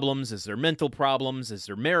physiological problems? Is there mental problems? Is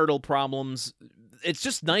there marital problems? It's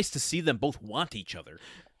just nice to see them both want each other.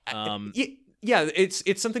 Yeah,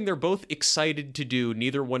 it's something they're both excited to do.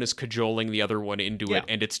 Neither one is cajoling the other one into it,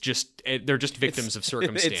 and it's just they're just victims of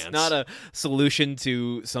circumstance. It's not a solution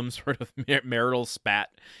to some sort of marital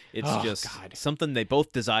spat. It's something they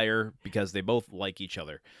both desire because they both like each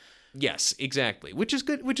other. Yes, exactly. Which is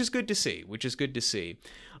good to see.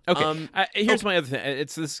 Okay. Here's my other thing.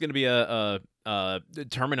 This is going to be a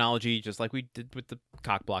terminology, just like we did with the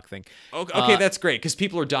cock block thing. Okay, that's great because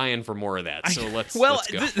people are dying for more of that. So let's go.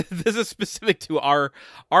 This is specific to our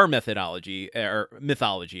methodology or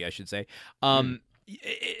mythology, I should say.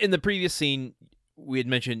 In the previous scene, we had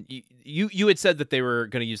mentioned you had said that they were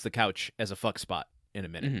going to use the couch as a fuck spot in a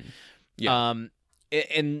minute. Mm-hmm. Yeah.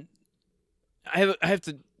 And I have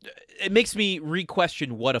to. It makes me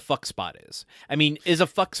re-question what a fuck spot is. I mean, is a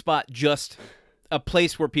fuck spot just a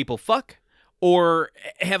place where people fuck? Or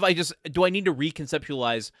do I need to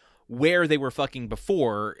reconceptualize where they were fucking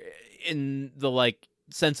before in the, like,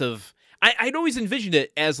 sense of... I'd always envisioned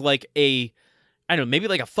it as, like, maybe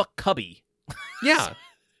like a fuck cubby. Yeah.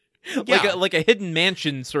 like a hidden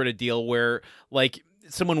mansion sort of deal where, like,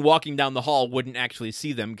 someone walking down the hall wouldn't actually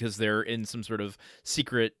see them because they're in some sort of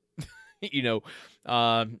secret...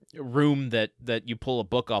 room that you pull a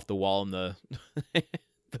book off the wall and the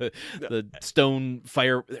the stone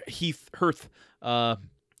fire hearth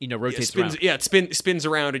rotates around. It spins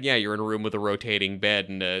around, and you're in a room with a rotating bed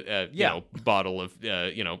and a bottle of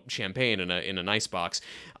champagne in an ice box.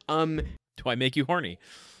 Do I make you horny?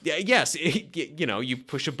 Yes, you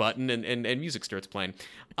push a button and music starts playing.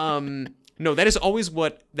 No, that is always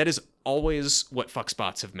what fuck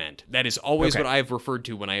spots have meant. That is always what I have referred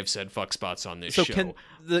to when I have said fuck spots on this show. So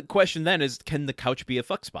the question then is, can the couch be a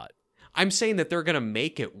fuck spot? I'm saying that they're going to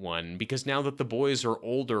make it one because now that the boys are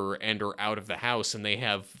older and are out of the house and they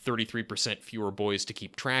have 33% fewer boys to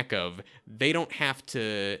keep track of, they don't have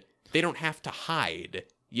to hide.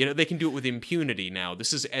 They can do it with impunity now.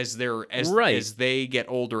 This is as they get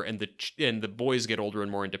older and the boys get older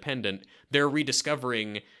and more independent, they're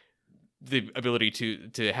rediscovering the ability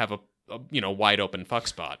to have a wide open fuck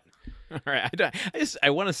spot. All right, I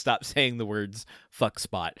want to stop saying the words fuck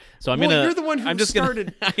spot. So you're the one who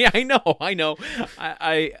started. Yeah, I know.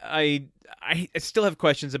 I still have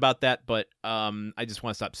questions about that, but I just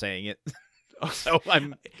want to stop saying it. So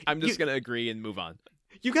I'm just gonna agree and move on.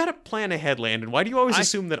 You got to plan ahead, Landon. Why do you always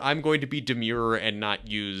assume that I'm going to be demure and not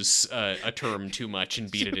use a term too much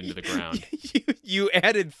and beat it into the ground? You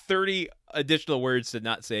added 30 additional words to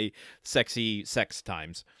not say sexy sex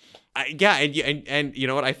times. And you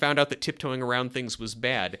know what? I found out that tiptoeing around things was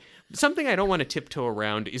bad. Something I don't want to tiptoe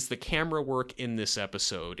around is the camera work in this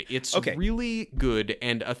episode. It's really good,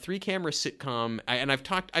 and a 3-camera sitcom. And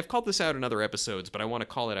I've called this out in other episodes, but I want to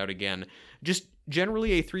call it out again. Just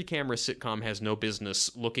generally, a 3-camera sitcom has no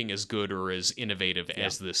business looking as good or as innovative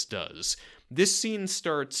as this does. This scene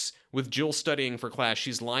starts with Jill studying for class.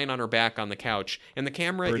 She's lying on her back on the couch, and the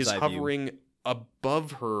camera is hovering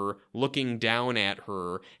above her, looking down at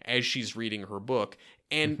her as she's reading her book.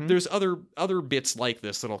 And there's other bits like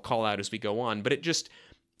this that I'll call out as we go on, but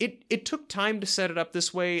it took time to set it up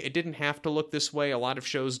this way. It didn't have to look this way. A lot of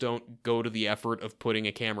shows don't go to the effort of putting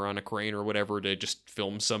a camera on a crane or whatever to just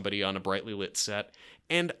film somebody on a brightly lit set.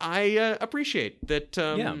 And I appreciate that.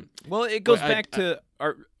 Well, it goes back to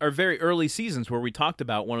our very early seasons where we talked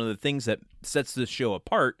about one of the things that sets this show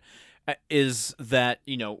apart is that,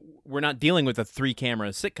 we're not dealing with a 3-camera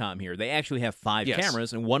sitcom here. They actually have 5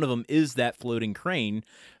 cameras, and one of them is that floating crane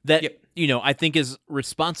that, I think is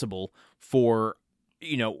responsible for,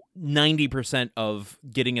 90% of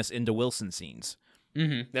getting us into Wilson scenes.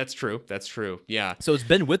 Mm-hmm. That's true. Yeah. So it's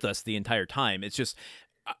been with us the entire time. It's just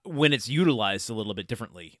when it's utilized a little bit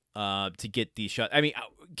differently to get these shots. I mean,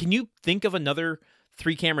 can you think of another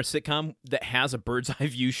 3-camera sitcom that has a bird's eye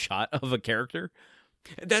view shot of a character?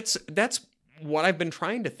 That's what I've been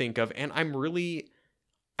trying to think of, and I'm really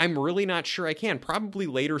not sure I can. Probably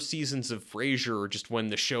later seasons of Frasier, just when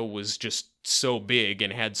the show was just so big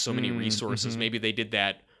and had so many resources. Maybe they did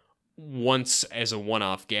that once as a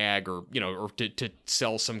one-off gag, or or to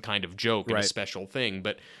sell some kind of joke and a special thing.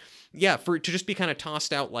 But yeah, for it to just be kind of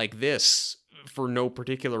tossed out like this for no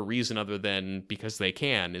particular reason other than because they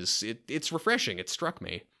can it's refreshing. It struck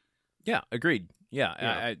me. Yeah, agreed.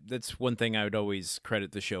 Yeah. That's one thing I would always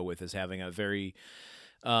credit the show with, is having a very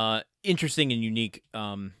interesting and unique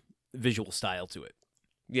visual style to it.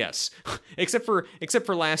 Yes, except for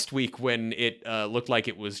last week when it looked like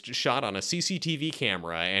it was shot on a CCTV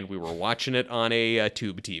camera and we were watching it on a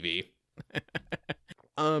tube TV.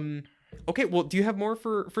 Okay, well, do you have more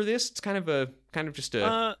for this? It's kind of just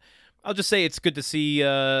a. I'll just say it's good to see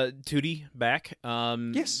Tootie back.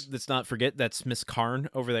 Yes. Let's not forget that's Miss Karn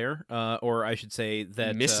over there, or I should say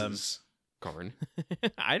that Mrs. Karn.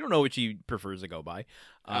 I don't know what she prefers to go by.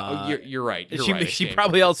 You're right. She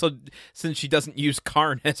probably also, since she doesn't use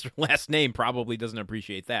Karn as her last name, probably doesn't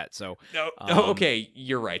appreciate that. So okay,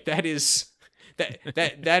 you're right. That is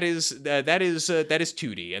Tootie,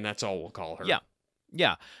 and that's all we'll call her.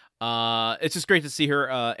 Yeah. It's just great to see her.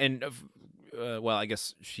 And well, I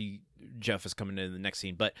guess Jeff is coming in the next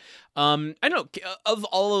scene, but I don't know, of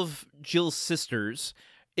all of Jill's sisters,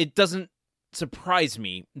 it doesn't surprise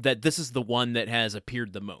me that this is the one that has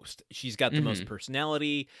appeared the most. She's got the most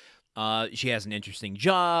personality. She has an interesting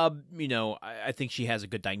job. I think she has a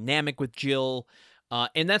good dynamic with Jill.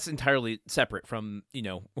 And that's entirely separate from,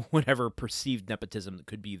 whatever perceived nepotism that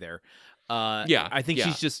could be there. I think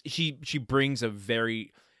she's just, she brings a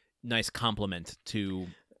very nice compliment to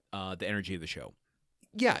the energy of the show.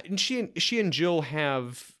 Yeah, and she and Jill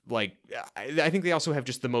have, like, I think they also have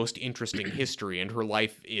just the most interesting history, and her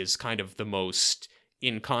life is kind of the most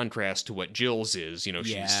in contrast to what Jill's is.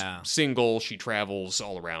 She's single, she travels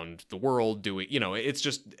all around the world doing, it's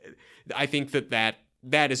just, I think that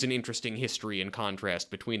is an interesting history and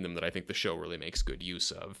contrast between them that I think the show really makes good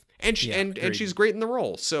use of. And and she's great in the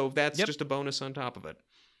role, so that's just a bonus on top of it.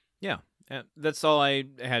 Yeah, that's all I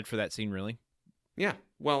had for that scene, really. Yeah,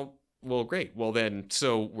 well, great. Well, then,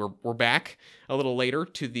 so we're back a little later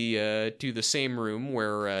to the same room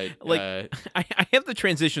where I have the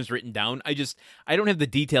transitions written down. I don't have the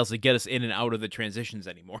details to get us in and out of the transitions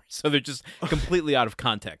anymore, so they're just completely out of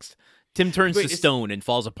context. Tim turns to stone and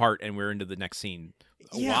falls apart, and we're into the next scene.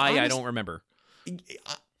 Yeah, why? I don't remember.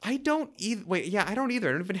 I don't either. Wait, yeah, I don't either.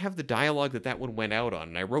 I don't even have the dialogue that one went out on,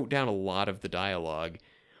 and I wrote down a lot of the dialogue.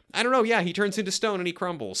 I don't know. Yeah, he turns into stone and he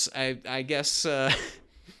crumbles. I guess.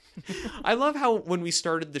 I love how when we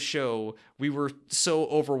started the show, we were so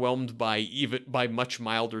overwhelmed by much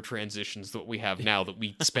milder transitions that we have now that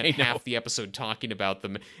we spent half the episode talking about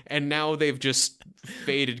them, and now they've just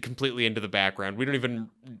faded completely into the background. We don't even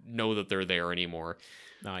know that they're there anymore.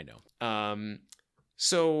 I know.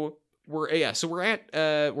 So we're in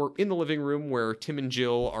the living room where Tim and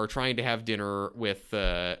Jill are trying to have dinner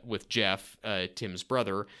with Jeff, Tim's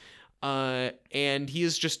brother. And he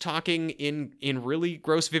is just talking in really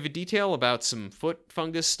gross, vivid detail about some foot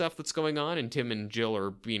fungus stuff that's going on, and Tim and Jill are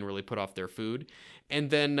being really put off their food. And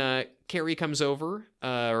then Carrie comes over,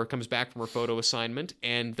 or comes back from her photo assignment,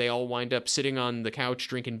 and they all wind up sitting on the couch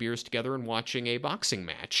drinking beers together and watching a boxing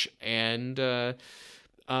match. And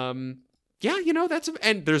yeah,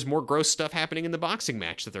 and there's more gross stuff happening in the boxing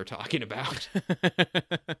match that they're talking about.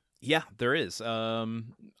 Yeah, there is.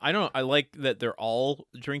 I don't know. I like that they're all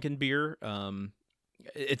drinking beer.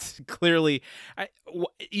 It's clearly,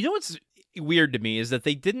 what's weird to me is that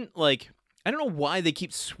they didn't I don't know why they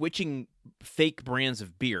keep switching fake brands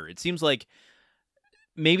of beer. It seems like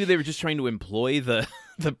maybe they were just trying to employ the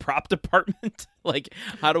prop department.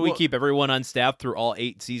 How do we keep everyone on staff through all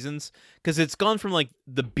 8 seasons? Because it's gone from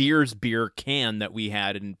the beer can that we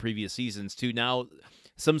had in previous seasons to now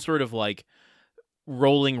some sort of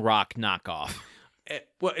Rolling Rock knockoff.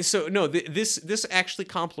 Well, so no, this actually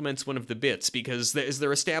complements one of the bits, because as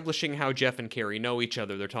they're establishing how Jeff and Carrie know each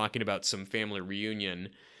other, they're talking about some family reunion.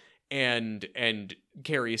 and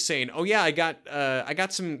Carrie is saying, "Oh yeah, I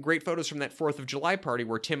got some great photos from that 4th of July party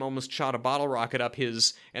where Tim almost shot a bottle rocket up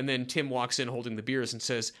his," and then Tim walks in holding the beers and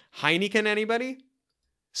says, "Heineken, anybody?"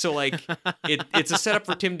 So like it's a setup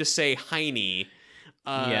for Tim to say Heine.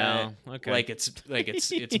 Yeah, okay. Like it's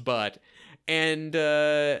butt. And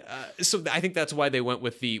so I think that's why they went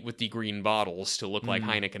with the green bottles to look like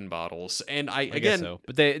Heineken bottles. And I guess so.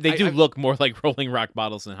 But they do look more like Rolling Rock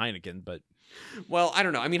bottles than Heineken, but well, I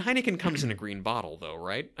don't know. I mean, Heineken comes in a green bottle though,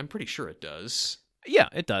 right? I'm pretty sure it does. Yeah,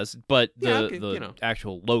 it does. But the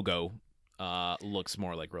actual logo looks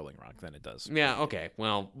more like Rolling Rock than it does. Yeah, okay.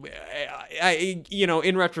 Well, I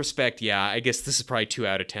in retrospect, yeah, I guess this is probably 2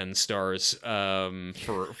 out of 10 stars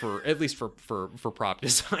for at least for prop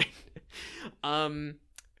design.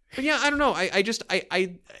 But yeah, I don't know.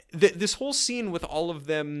 This whole scene with all of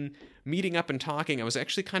them meeting up and talking, I was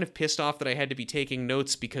actually kind of pissed off that I had to be taking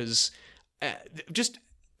notes because just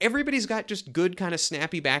everybody's got just good kind of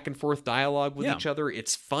snappy back and forth dialogue with each other.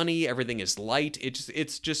 It's funny. Everything is light.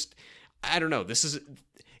 It's just, I don't know. This is,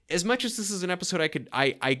 as much as this is an episode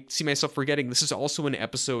I see myself forgetting, this is also an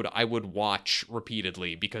episode I would watch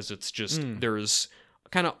repeatedly because it's just, there's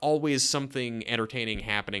kind of always something entertaining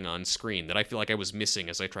happening on screen that I feel like I was missing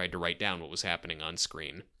as I tried to write down what was happening on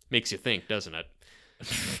screen. Makes you think, doesn't it?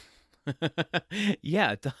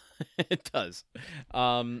 Yeah, it does.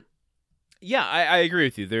 Yeah, I agree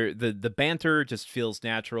with you. The banter just feels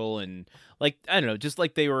natural and like, I don't know, just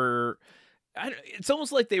like they were. It's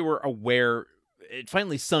almost like they were aware. It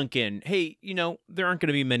finally sunk in. Hey, there aren't going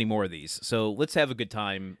to be many more of these, so let's have a good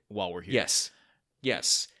time while we're here.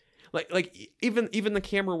 Yes. Like even the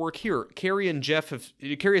camera work here. Carrie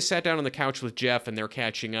has sat down on the couch with Jeff, and they're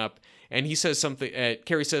catching up. And he says something.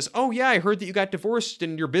 Carrie says, "Oh yeah, I heard that you got divorced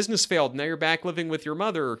and your business failed. Now you're back living with your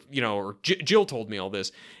mother. Or Jill told me all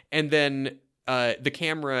this." And then the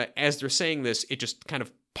camera, as they're saying this, it just kind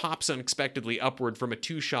of pops unexpectedly upward from a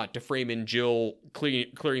 2-shot to frame in Jill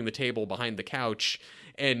clearing the table behind the couch.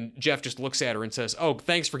 And Jeff just looks at her and says, "Oh,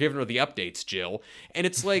 thanks for giving her the updates, Jill." And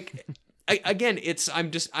it's like. Again,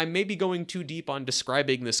 I'm maybe going too deep on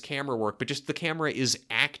describing this camera work, but just the camera is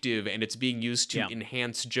active and it's being used to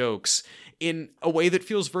enhance jokes in a way that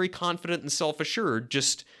feels very confident and self-assured.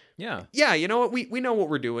 Just, you know what? We know what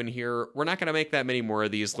we're doing here. We're not going to make that many more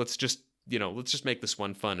of these. Let's just make this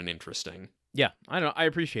one fun and interesting. Yeah, I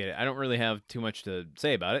appreciate it. I don't really have too much to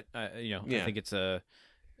say about it. I think it's as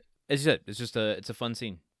you said, it's a fun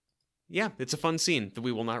scene. Yeah, it's a fun scene that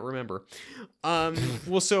we will not remember.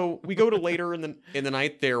 Well, so we go to later in the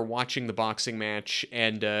night. They're watching the boxing match,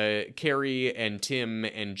 and Carrie and Tim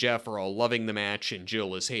and Jeff are all loving the match, and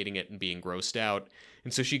Jill is hating it and being grossed out.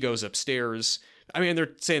 And so she goes upstairs. I mean,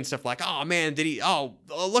 they're saying stuff like, "Oh man, did he? Oh,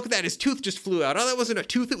 look at that! His tooth just flew out. Oh, that wasn't a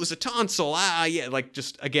tooth; it was a tonsil. Ah, yeah." Like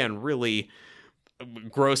just again, really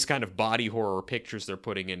gross kind of body horror pictures they're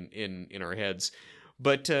putting in our heads.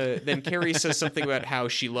 But then Carrie says something about how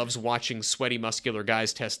she loves watching sweaty, muscular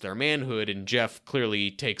guys test their manhood, and Jeff clearly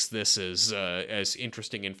takes this as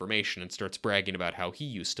interesting information and starts bragging about how he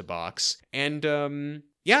used to box. And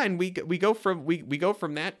and we go from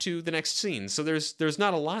that to the next scene. So there's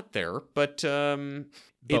not a lot there, but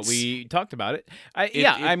we talked about it.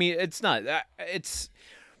 I mean, it's not.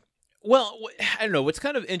 Well, I don't know. What's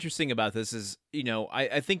kind of interesting about this is,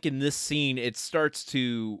 I think in this scene it starts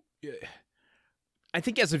to. I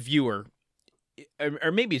think as a viewer,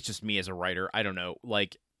 or maybe it's just me as a writer, I don't know,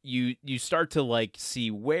 like you start to like see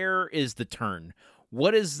where is the turn?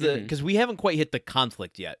 What is because we haven't quite hit the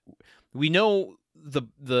conflict yet. We know the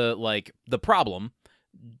problem.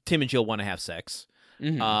 Tim and Jill want to have sex.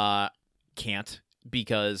 Can't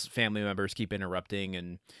because family members keep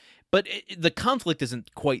interrupting but the conflict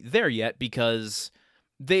isn't quite there yet because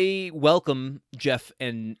they welcome Jeff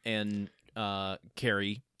and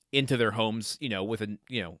Carrie into their homes,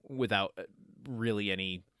 without really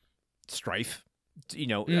any strife. A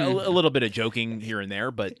little bit of joking here and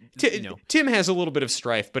there, but Tim has a little bit of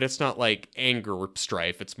strife, but it's not like anger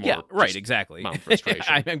strife. It's more right, exactly. Mount frustration.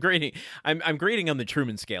 I'm grading on the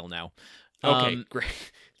Truman scale now. Okay,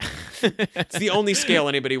 great. It's the only scale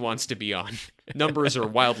anybody wants to be on. Numbers are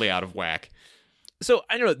wildly out of whack. So,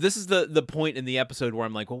 I don't know, this is the point in the episode where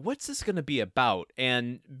I'm like, well, what's this going to be about?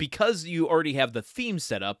 And because you already have the theme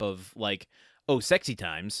set up of, like, sexy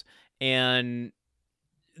times, and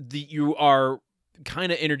you are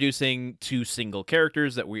kind of introducing 2 single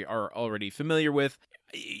characters that we are already familiar with,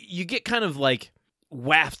 you get kind of, like,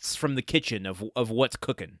 wafts from the kitchen of what's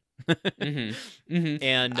cooking. And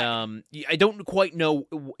I don't quite know,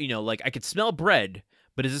 like, I could smell bread,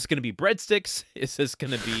 But is this going to be breadsticks? Is this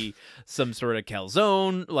going to be some sort of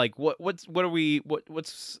calzone? Like what's going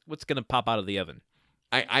to pop out of the oven?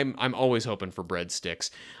 I'm always hoping for breadsticks.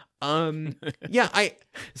 Yeah,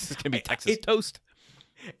 This is going to be Texas toast.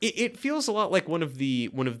 It feels a lot like one of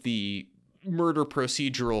the murder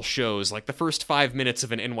procedural shows, like the first 5 minutes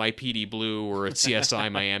of an NYPD Blue or a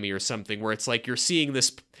CSI Miami or something, where it's like you're seeing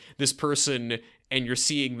this person and you're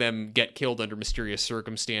seeing them get killed under mysterious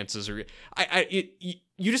circumstances, or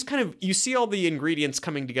you just kind of, you see all the ingredients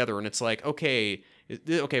coming together, and it's like, okay,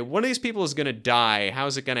 one of these people is gonna die.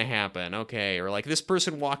 How's it gonna happen? Okay, or like this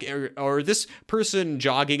person or this person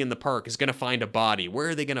jogging in the park is gonna find a body. Where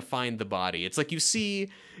are they gonna find the body? It's like you see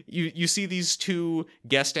these two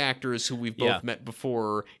guest actors who we've both met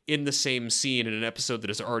before in the same scene in an episode that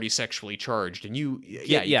is already sexually charged, and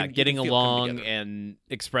getting along and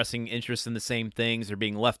expressing interest in the same things, or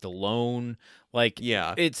being left alone. Like,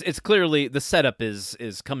 it's clearly the setup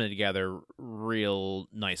is coming together real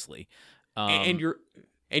nicely. And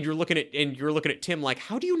you're looking at Tim like,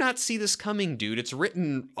 how do you not see this coming, dude? It's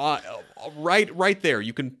written right there.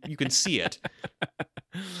 You can see it.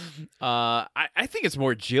 I think it's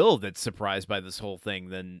more Jill that's surprised by this whole thing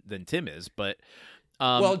than Tim is. But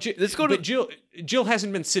let's go to Jill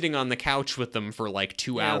hasn't been sitting on the couch with them for like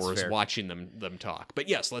 2 hours watching them talk. But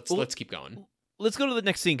yes, let's keep going. Let's go to the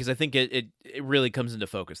next scene, because I think it really comes into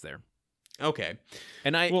focus there. Okay,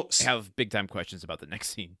 and I have big time questions about the next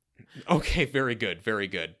scene. Okay, very good, very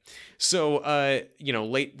good. So,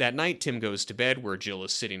 late that night, Tim goes to bed where Jill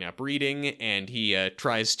is sitting up reading, and he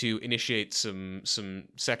tries to initiate some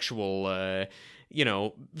sexual,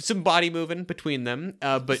 some body moving between them.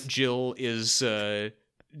 But Jill is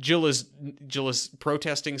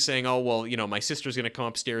protesting, saying, "Oh, well, my sister's going to come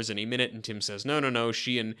upstairs any minute." And Tim says, "No.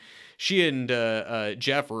 She and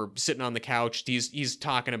Jeff are sitting on the couch. He's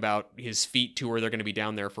talking about his feet to her. They're going to be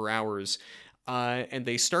down there for hours." And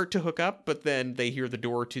they start to hook up, but then they hear the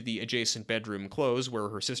door to the adjacent bedroom close where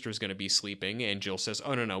her sister's going to be sleeping. And Jill says,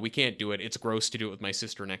 "Oh, no, we can't do it. It's gross to do it with my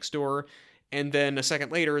sister next door." And then a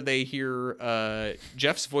second later, they hear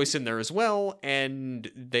Jeff's voice in there as well, and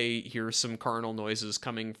they hear some carnal noises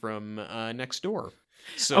coming from next door.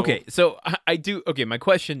 So, okay, so I do. Okay, my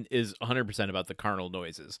question is 100% about the carnal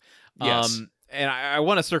noises. Yes. And I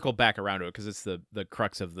want to circle back around to it because it's the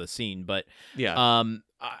crux of the scene. But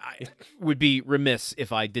I would be remiss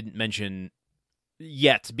if I didn't mention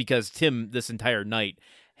yet, because Tim this entire night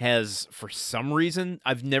has, for some reason,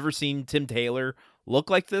 I've never seen Tim Taylor look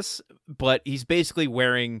like this, but he's basically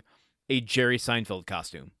wearing a Jerry Seinfeld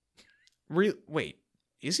costume. Wait,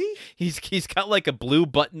 is he? He's got like a blue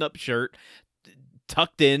button-up shirt,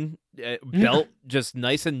 tucked in, belt just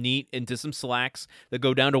nice and neat into some slacks that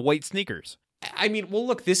go down to white sneakers. I mean, well,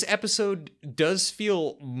 look, this episode does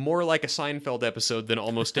feel more like a Seinfeld episode than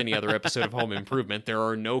almost any other episode of Home Improvement. There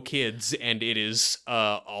are no kids, and it is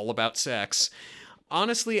all about sex.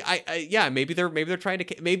 Honestly, maybe they're trying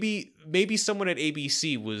to, maybe someone at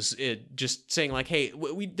ABC was just saying like, hey,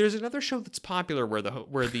 there's another show that's popular where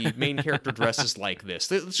the main character dresses like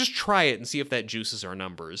this. Let's just try it and see if that juices our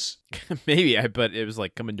numbers. Maybe, but it was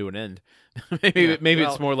like coming to an end. maybe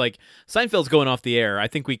it's more like Seinfeld's going off the air. I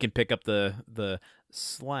think we can pick up the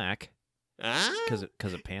slack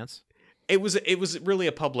because of pants. It was really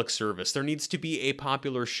a public service. There needs to be a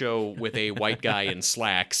popular show with a white guy in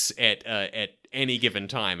slacks at any given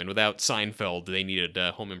time, and without Seinfeld, they needed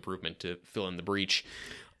Home Improvement to fill in the breach.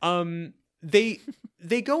 They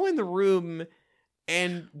go in the room,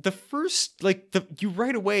 and the first you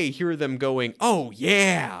right away hear them going, "Oh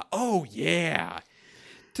yeah, oh yeah,"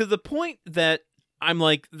 to the point that I'm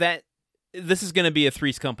like that. This is going to be a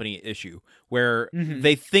Three's Company issue where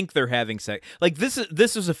they think they're having sex. Like this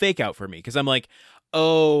was a fake out for me, because I'm like,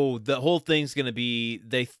 oh, the whole thing's going to be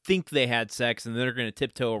they think they had sex, and they're going to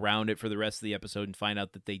tiptoe around it for the rest of the episode and find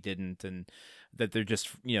out that they didn't, and that they're just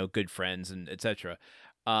good friends and etc.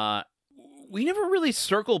 We never really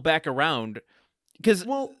circle back around, because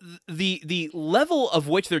the level of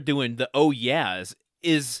which they're doing the oh yeahs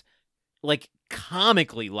is like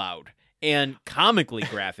comically loud and comically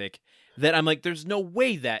graphic. That I'm like, there's no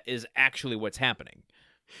way that is actually what's happening.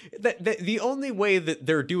 The only way that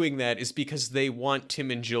they're doing that is because they want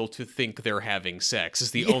Tim and Jill to think they're having sex.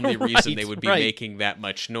 Is the only reason they would be making that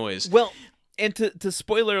much noise. Well, and to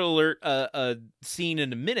spoiler alert a scene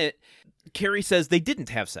in a minute, Carrie says they didn't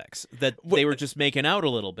have sex, that they were just making out a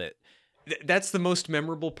little bit. That's the most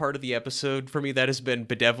memorable part of the episode for me. That has been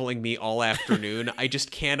bedeviling me all afternoon. I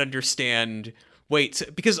just can't understand... Wait,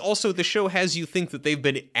 because also the show has you think that they've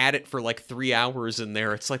been at it for like 3 hours in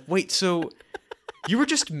there. It's like, wait, so you were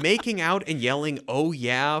just making out and yelling, oh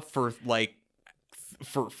yeah, for like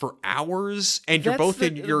for hours, and you're both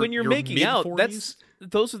in your when you're your making mid-40s? out.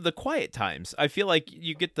 Those are the quiet times. I feel like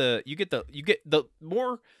you get the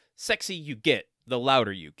more sexy you get, the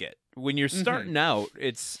louder you get. When you're starting out,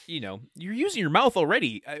 it's you're using your mouth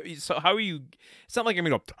already. So how are you? It's not like I'm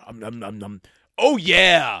gonna go nom nom nom. Oh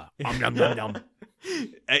yeah, nom nom nom.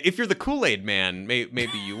 If you're the Kool-Aid man,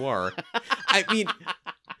 maybe you are. I mean,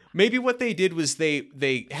 maybe what they did was they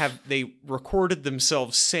recorded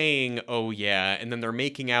themselves saying "oh yeah," and then they're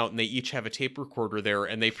making out, and they each have a tape recorder there,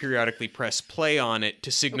 and they periodically press play on it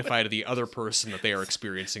to signify to the other person that they are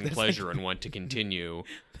experiencing pleasure and want to continue.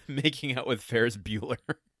 Making out with Ferris Bueller.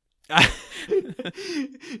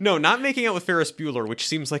 No, not making out with Ferris Bueller, which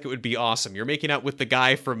seems like it would be awesome. You're making out with the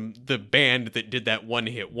guy from the band that did that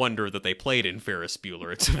one-hit wonder that they played in Ferris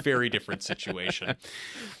Bueller. It's a very different situation.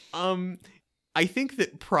 I think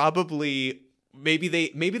that probably maybe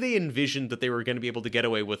they envisioned that they were going to be able to get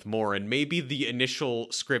away with more, and maybe the initial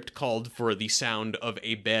script called for the sound of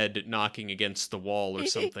a bed knocking against the wall or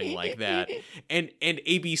something like that. And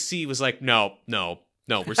ABC was like, no,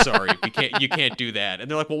 we're sorry. You can't do that.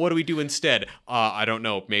 And they're like, well, what do we do instead? I don't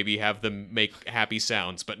know. Maybe have them make happy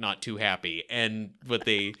sounds, but not too happy. And what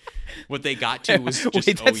they got to was just,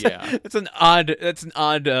 that's an odd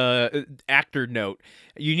actor note.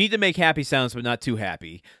 You need to make happy sounds, but not too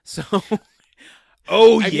happy. So,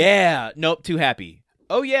 nope, too happy.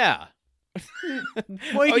 Oh yeah.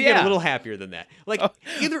 Well, you can get a little happier than that. Like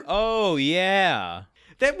either. Oh yeah.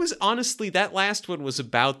 That was honestly, that last one was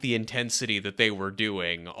about the intensity that they were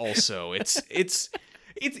doing. Also, it's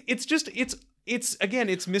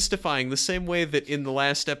mystifying the same way that in the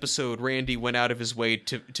last episode, Randy went out of his way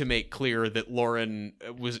to make clear that Lauren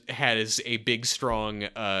has a big, strong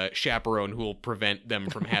chaperone who will prevent them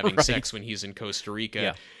from having sex when he's in Costa Rica.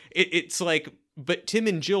 Yeah. It's like, but Tim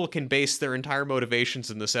and Jill can base their entire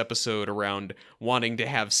motivations in this episode around wanting to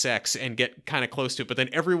have sex and get kind of close to it. But then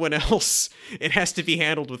everyone else, it has to be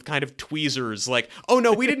handled with kind of tweezers like, oh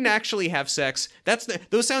no, we didn't actually have sex.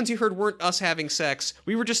 Those sounds you heard weren't us having sex.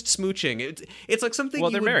 We were just smooching. It's like something.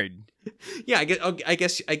 Well, they're married. Yeah, I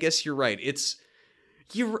guess you're right.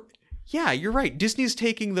 You're right. Disney's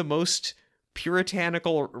taking the most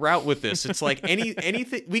puritanical route with this. It's like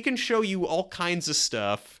anything we can show you all kinds of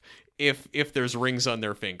stuff if there's rings on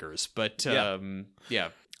their fingers, but yeah.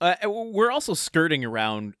 We're also skirting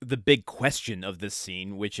around the big question of this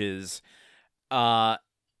scene, which is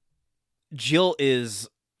Jill is,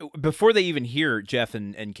 before they even hear Jeff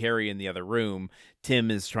and Carrie in the other room, Tim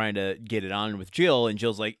is trying to get it on with Jill, and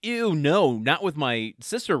Jill's like, ew, no, not with my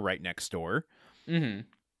sister right next door. Mm-hmm.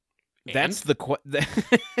 That's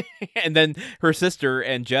and then her sister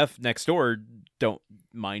and Jeff next door don't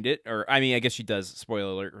mind it, or I mean, I guess she does. Spoiler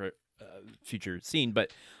alert, future scene,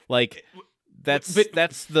 but like that's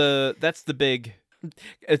the big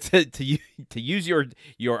to use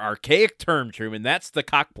your archaic term, Truman. That's the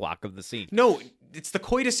cock block of the scene. No, it's the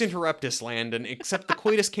coitus interruptus, Landon. Except the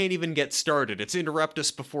coitus can't even get started. It's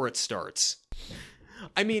interruptus before it starts.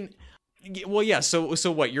 I mean. Well, yeah. So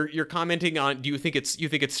what? You're commenting on? Do you think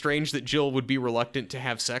it's strange that Jill would be reluctant to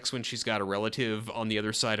have sex when she's got a relative on the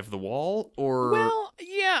other side of the wall? Or well,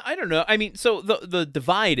 yeah, I don't know. I mean, so the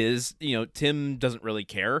divide is, Tim doesn't really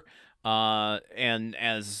care, and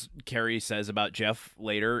as Carrie says about Jeff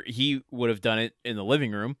later, he would have done it in the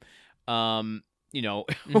living room,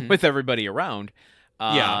 with everybody around.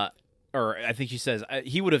 Yeah. Or I think she says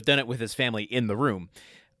he would have done it with his family in the room.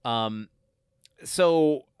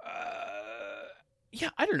 So. Yeah,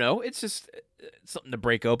 I don't know. It's just something to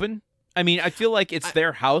break open. I mean, I feel like it's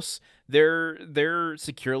their house. They're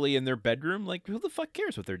securely in their bedroom. Like, who the fuck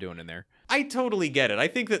cares what they're doing in there? I totally get it. I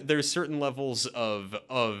think that there's certain levels of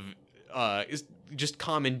just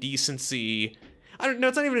common decency. I don't know.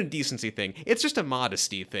 It's not even a decency thing. It's just a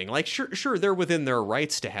modesty thing. Like, sure, they're within their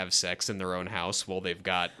rights to have sex in their own house while they've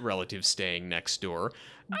got relatives staying next door.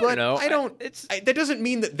 But I don't. That doesn't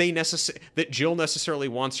mean that that Jill necessarily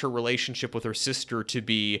wants her relationship with her sister to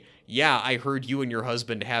be. Yeah, I heard you and your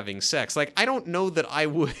husband having sex. Like, I don't know that I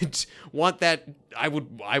would want that. I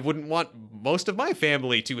wouldn't want most of my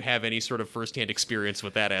family to have any sort of firsthand experience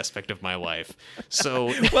with that aspect of my life.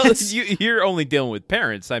 So, well, you're only dealing with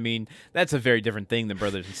parents. I mean, that's a very different thing than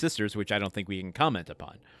brothers and sisters, which I don't think we can comment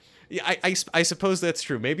upon. Yeah, I suppose that's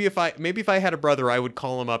true. Maybe if I had a brother, I would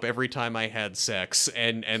call him up every time I had sex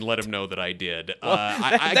and let him know that I did. Well,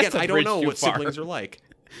 I don't know what siblings are like.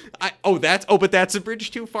 But that's a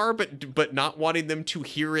bridge too far. But not wanting them to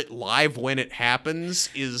hear it live when it happens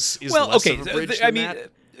is less of a bridge than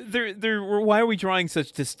that. Why are we drawing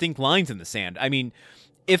such distinct lines in the sand? I mean,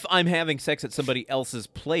 if I'm having sex at somebody else's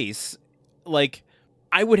place, like,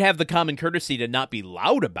 I would have the common courtesy to not be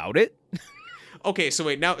loud about it. Okay, so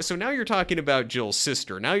wait, now you're talking about Jill's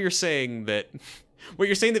sister. Now you're saying that what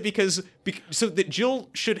you're saying that so that Jill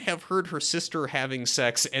should have heard her sister having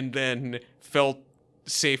sex and then felt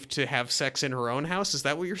safe to have sex in her own house. Is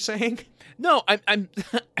that what you're saying? No, I'm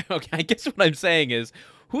okay. I guess what I'm saying is,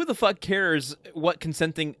 who the fuck cares what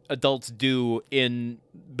consenting adults do in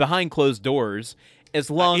behind closed doors, as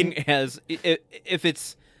long as if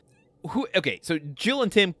it's who. Okay, so Jill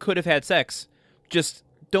and Tim could have had sex. Just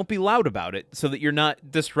don't be loud about it, so that you're not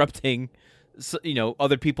disrupting,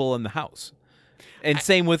 other people in the house. And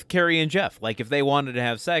same with Carrie and Jeff. Like, if they wanted to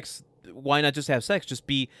have sex, why not just have sex? Just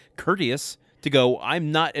be courteous to go,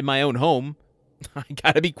 I'm not in my own home. I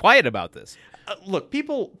gotta be quiet about this. Look,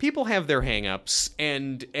 people have their hang-ups,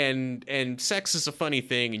 and sex is a funny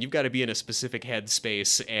thing, and you've got to be in a specific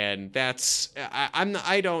headspace, and that's I'm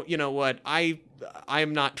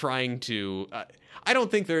not trying to. I don't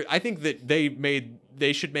think I think that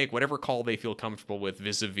they should make whatever call they feel comfortable with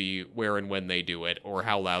vis-a-vis where and when they do it or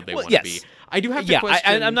how loud they want to be. I do have to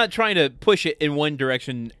question. I'm not trying to push it in one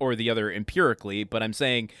direction or the other empirically, but I'm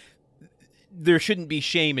saying there shouldn't be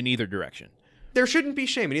shame in either direction. There shouldn't be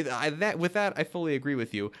shame in either. With that, I fully agree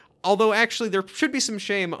with you. Although, actually, there should be some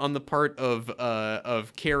shame on the part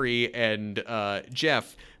of Carrie and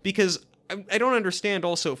Jeff, because I don't understand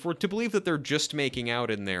also, to believe that they're just making out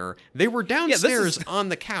in there. They were downstairs on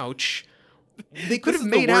the couch. They could have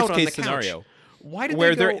made out on the couch. Scenario. Why did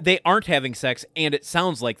where they go? They aren't having sex, and it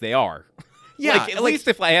sounds like they are. Yeah, at least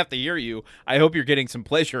if I have to hear you, I hope you're getting some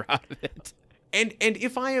pleasure out of it. And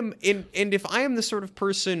if I am the sort of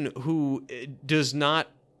person who does not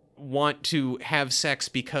want to have sex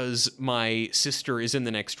because my sister is in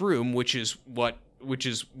the next room, which is what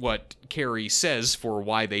Carrie says for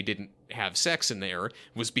why they didn't have sex in there,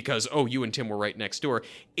 was because, oh, you and Tim were right next door.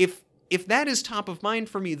 If that is top of mind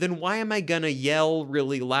for me, then why am I gonna yell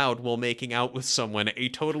really loud while making out with someone? A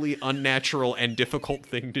totally unnatural and difficult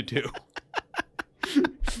thing to do.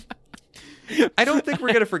 I don't think we're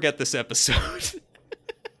going to forget this episode.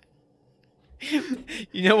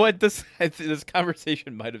 You know what? This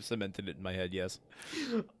conversation might have cemented it in my head, yes.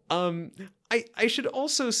 I should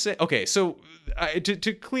also say, okay, so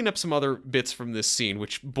to clean up some other bits from this scene,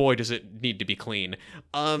 which, boy, does it need to be clean.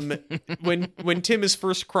 When Tim is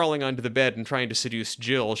first crawling onto the bed and trying to seduce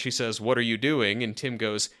Jill, she says, "What are you doing?" And Tim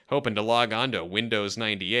goes, "Hoping to log on to Windows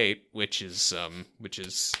 98, which is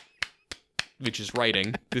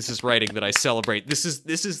writing. This is writing that I celebrate. This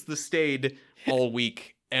is the stayed all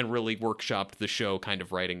week and really workshopped the show kind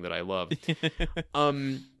of writing that I love.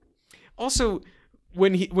 Also,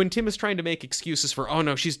 when Tim is trying to make excuses for, oh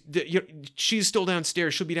no, she's still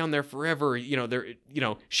downstairs, she'll be down there forever,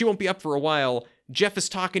 she won't be up for a while. Jeff is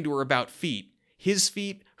talking to her about feet. His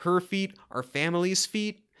feet, her feet, our family's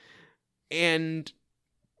feet. And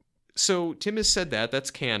so Tim has said that.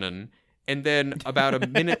 That's canon. And then about a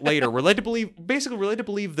minute later, we're led to believe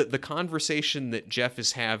that the conversation that Jeff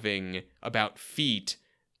is having about feet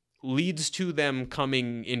leads to them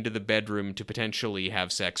coming into the bedroom to potentially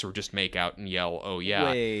have sex or just make out and yell, "Oh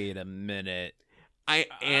yeah." Wait a minute. Are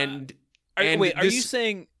you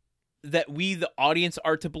saying that we, the audience,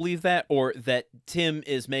 are to believe that, or that Tim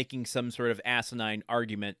is making some sort of asinine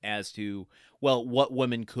argument as to, well, what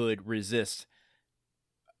woman could resist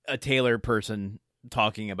a Taylor person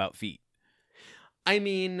talking about feet? I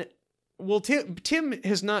mean, well, Tim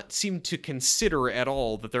has not seemed to consider at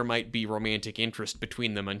all that there might be romantic interest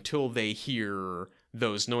between them until they hear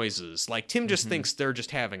those noises. Like, Tim just thinks they're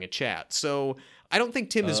just having a chat. So I don't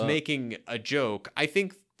think Tim is making a joke. I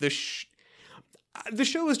think the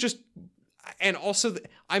show is just... And also,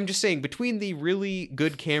 I'm just saying, between the really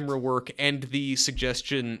good camera work and the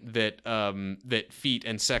suggestion that that feet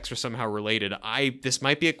and sex are somehow related, this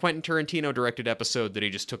might be a Quentin Tarantino directed episode that he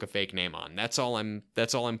just took a fake name on. That's all I'm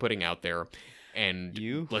putting out there. And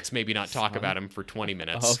let's maybe not talk about him for 20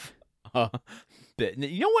 minutes.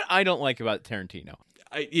 You know what I don't like about Tarantino?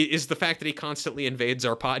 Is the fact that he constantly invades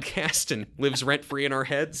our podcast and lives rent-free in our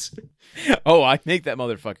heads. Oh, I make that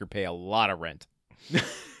motherfucker pay a lot of rent.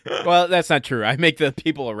 Well, that's not true. I make the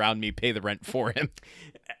people around me pay the rent for him.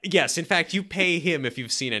 Yes, in fact, you pay him if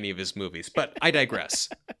you've seen any of his movies, but I digress.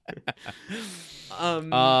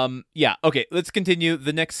 Yeah, okay, let's continue.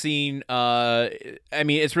 The next scene,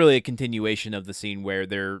 it's really a continuation of the scene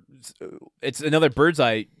where it's another bird's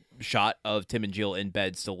eye shot of Tim and Jill in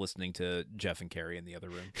bed still listening to Jeff and Carrie in the other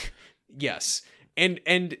room. Yes, and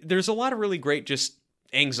there's a lot of really great just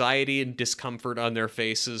anxiety and discomfort on their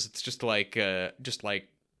faces. It's just like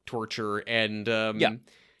torture and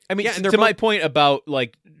to my point about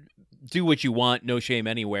like do what you want, no shame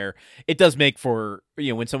anywhere. It does make for,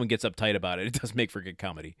 when someone gets uptight about it, it does make for good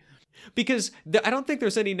comedy. Because I don't think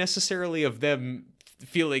there's any necessarily of them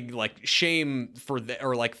feeling like shame for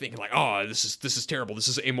or like thinking like, oh, this is terrible, this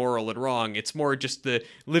is immoral and wrong. It's more just the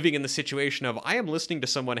living in the situation of, I am listening to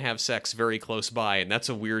someone have sex very close by, and that's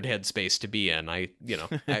a weird headspace to be in.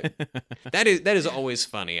 That is always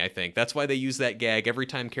funny. I think that's why they use that gag every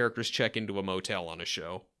time characters check into a motel on a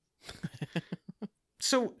show.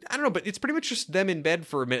 So I don't know, but it's pretty much just them in bed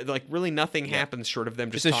for a minute. Like really nothing happens short of them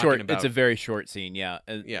just talking about. It's a very short scene. Yeah.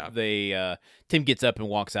 Yeah. Tim gets up and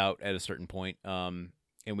walks out at a certain point. And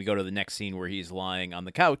we go to the next scene where he's lying on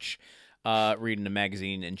the couch, reading a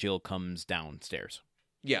magazine, and Jill comes downstairs.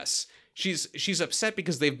 Yes, she's upset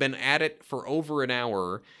because they've been at it for over an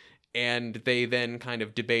hour, and they then kind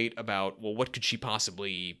of debate about, well, what could she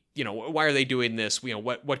possibly, why are they doing this?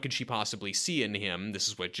 What could she possibly see in him? This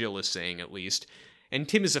is what Jill is saying, at least. And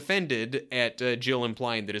Tim is offended at Jill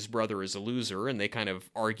implying that his brother is a loser, and they kind of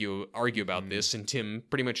argue about this, and Tim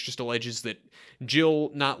pretty much just alleges that Jill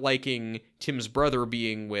not liking Tim's brother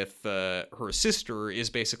being with her sister is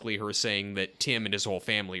basically her saying that Tim and his whole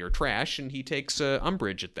family are trash, and he takes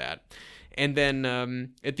umbrage at that. And then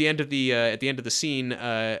at the end of the scene,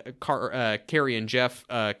 Carrie and Jeff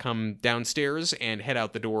come downstairs and head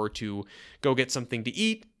out the door to go get something to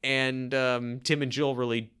eat, and Tim and Jill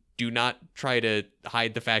really do not try to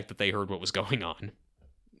hide the fact that they heard what was going on.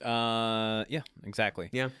 Yeah, exactly.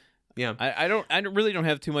 Yeah. I really don't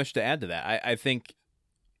have too much to add to that. I think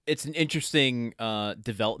it's an interesting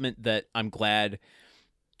development that I'm glad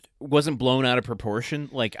wasn't blown out of proportion.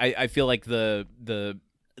 Like I feel like the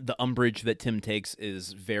umbrage that Tim takes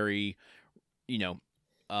is very, in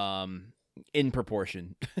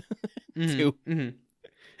proportion to. Mm-hmm.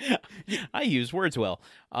 I use words well.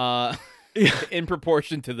 In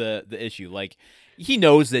proportion to the issue. Like, he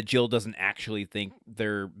knows that Jill doesn't actually think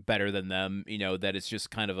they're better than them, that it's just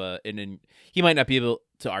kind of he might not be able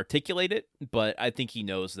to articulate it, but I think he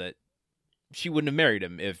knows that she wouldn't have married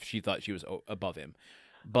him if she thought she was above him.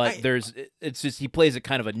 But it's just, he plays it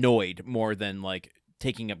kind of annoyed more than like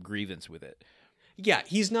taking up grievance with it. Yeah,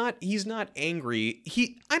 he's not angry.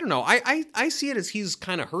 I don't know. I see it as he's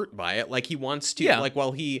kind of hurt by it. Like he wants to,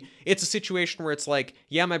 it's a situation where it's like,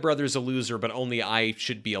 yeah, my brother's a loser, but only I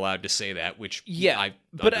should be allowed to say that, which I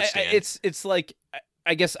understand. It's like,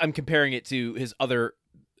 I guess I'm comparing it to his other,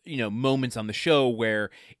 moments on the show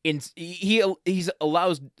where he's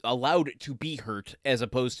allowed to be hurt as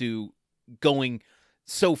opposed to going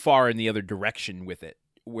so far in the other direction with it.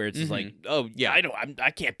 Where it's like, oh yeah,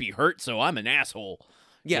 I can't be hurt, so I'm an asshole.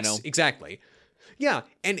 Yes, exactly. Yeah,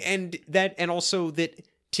 and also that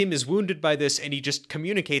Tim is wounded by this, and he just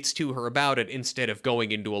communicates to her about it instead of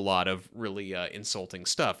going into a lot of really insulting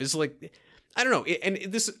stuff. It's like, I don't know, and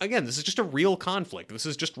this is just a real conflict. This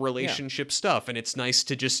is just relationship stuff, and it's nice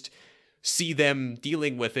to just see them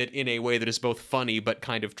dealing with it in a way that is both funny but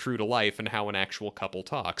kind of true to life and how an actual couple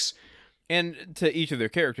talks. And to each of their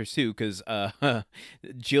characters, too, because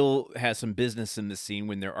Jill has some business in this scene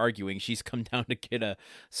when they're arguing. She's come down to get a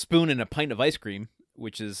spoon and a pint of ice cream,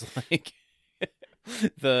 which is like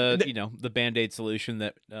the Band-Aid solution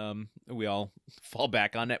that we all fall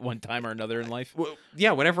back on at one time or another in life. Well,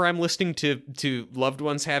 yeah, whenever I'm listening to loved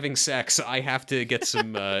ones having sex, I have to get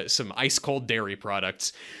some ice-cold dairy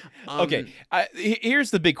products. Okay,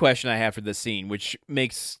 here's the big question I have for this scene, which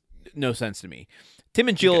makes no sense to me. Tim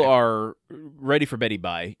and Jill are ready for Betty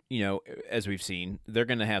Bye, as we've seen. They're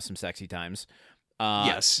going to have some sexy times.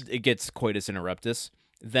 Yes. It gets coitus interruptus.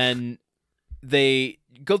 Then they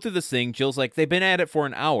go through this thing. Jill's like, they've been at it for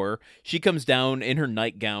an hour. She comes down in her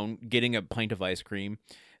nightgown, getting a pint of ice cream.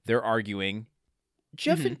 They're arguing.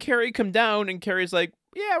 Jeff and Carrie come down, and Carrie's like,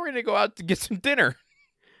 yeah, we're going to go out to get some dinner.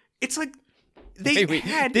 It's like,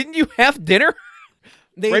 didn't you have dinner?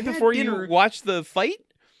 Right before you watched the fight?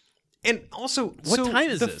 And also, what time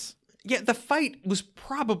is this? Yeah, the fight was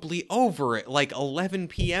probably over at like 11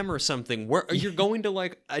 p.m. or something. Where you're going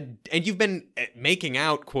to and you've been making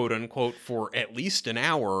out, quote unquote, for at least an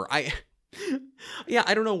hour. I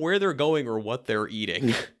don't know where they're going or what they're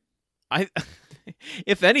eating.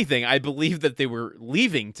 If anything, I believe that they were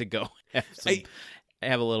leaving to go have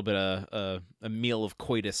a little bit of a meal of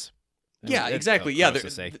coitus. Yeah, exactly. Yeah,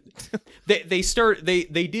 they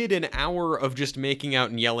did an hour of just making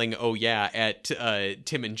out and yelling "oh yeah" at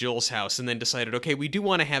Tim and Jill's house, and then decided, okay, we do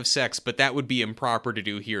want to have sex, but that would be improper to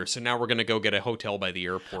do here. So now we're gonna go get a hotel by the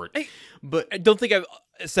airport. But I don't think I've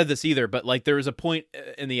said this either. But like, there was a point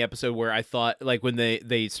in the episode where I thought, like, when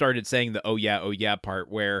they started saying the oh yeah"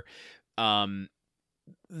 part, where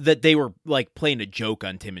that they were like playing a joke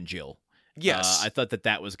on Tim and Jill. Yes. I thought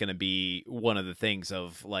that was going to be one of the things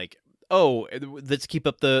of like, oh, let's keep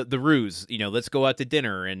up the ruse. Let's go out to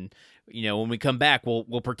dinner, and when we come back,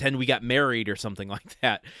 we'll pretend we got married or something like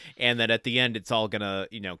that, and that at the end it's all gonna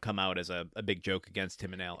come out as a big joke against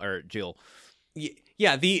him and Al or Jill.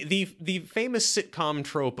 Yeah, the famous sitcom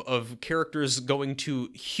trope of characters going to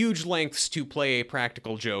huge lengths to play a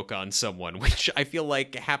practical joke on someone, which I feel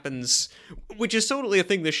like happens, which is totally a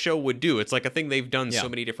thing this show would do. It's like a thing they've done so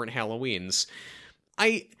many different Halloweens.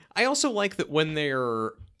 I also like that when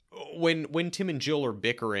Tim and Jill are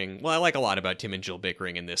bickering. Well, I like a lot about Tim and Jill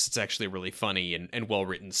bickering in this. It's actually a really funny and well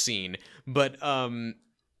written scene. But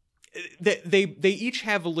they each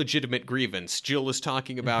have a legitimate grievance. Jill is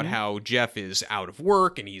talking about how Jeff is out of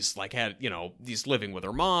work and he's like he's living with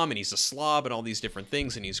her mom and he's a slob and all these different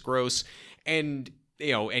things and he's gross. And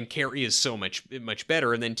and Carrie is so much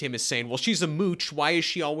better. And then Tim is saying, well, she's a mooch. Why is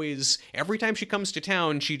she always, every time she comes to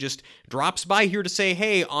town, she just drops by here to say,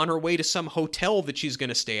 hey, on her way to some hotel that she's going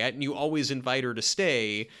to stay at, and you always invite her to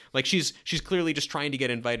stay. Like, she's clearly just trying to get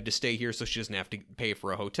invited to stay here so she doesn't have to pay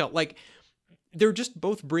for a hotel. Like, they're just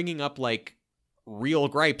both bringing up, like, real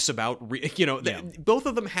gripes about, both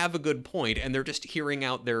of them have a good point, and they're just hearing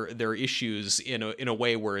out their issues in a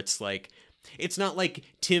way where it's like, it's not like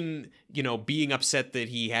Tim, being upset that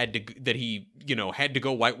he had to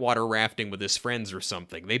go whitewater rafting with his friends or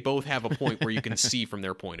something. They both have a point where you can see from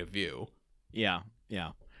their point of view. Yeah.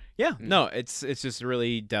 No, it's just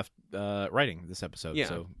really deft writing this episode. Yeah.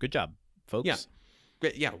 So good job, folks.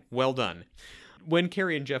 Yeah. Well done. When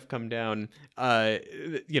Carrie and Jeff come down,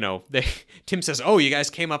 Tim says, oh, you guys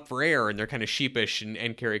came up for air, and they're kind of sheepish,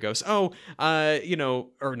 and Carrie goes, oh,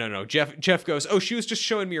 or no, Jeff goes, oh, she was just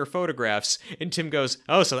showing me her photographs, and Tim goes,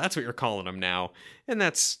 oh, so that's what you're calling them now, and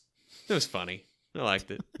that was funny. I liked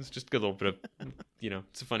it. It's just a good little bit of,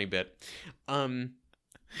 it's a funny bit.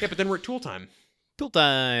 But then we're at Tool Time.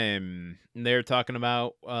 They're talking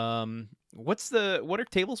about, what are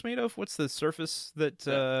tables made of? What's the surface that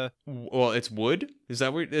well, it's wood. Is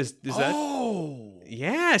that what is that? Oh.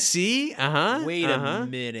 Yeah, see? Wait a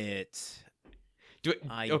minute.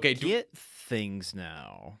 Get things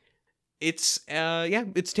now. It's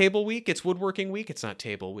it's table week. It's woodworking week. It's not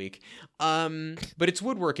table week. But it's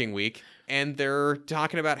woodworking week, and they're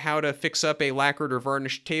talking about how to fix up a lacquered or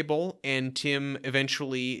varnished table, and Tim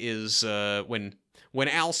eventually is when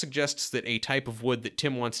Al suggests that a type of wood that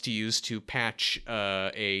Tim wants to use to patch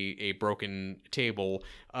a broken table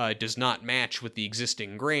does not match with the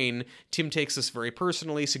existing grain, Tim takes this very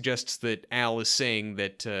personally, suggests that Al is saying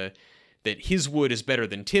that his wood is better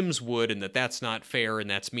than Tim's wood and that that's not fair and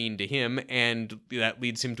that's mean to him, and that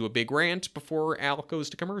leads him to a big rant before Al goes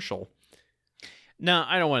to commercial. No,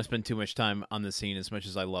 I don't want to spend too much time on this scene as much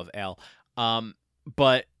as I love Al.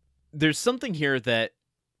 But there's something here that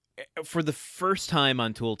for the first time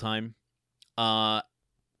on Tool Time, I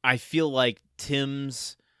feel like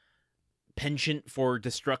Tim's penchant for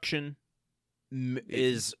destruction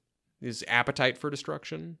is his appetite for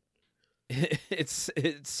destruction. It's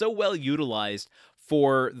so well utilized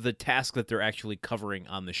for the task that they're actually covering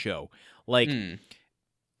on the show. Like,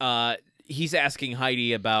 he's asking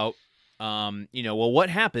Heidi about, well,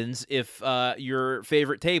 what happens if your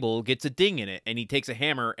favorite table gets a ding in it, and he takes a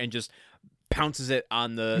hammer and just pounces it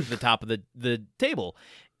on the top of the table.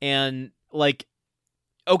 And like,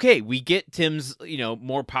 okay, we get Tim's,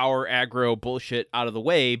 more power aggro bullshit out of the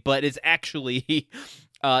way, but it's actually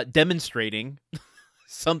demonstrating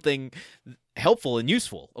something helpful and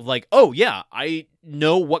useful of like, oh yeah, I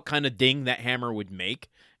know what kind of ding that hammer would make,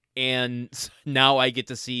 and now I get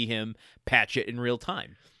to see him patch it in real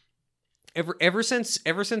time. Ever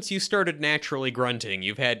since you started naturally grunting,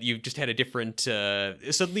 you've just had a different.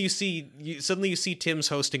 Suddenly you see Tim's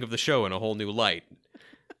hosting of the show in a whole new light.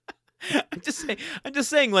 I'm just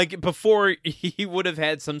saying, like, before he would have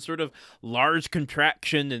had some sort of large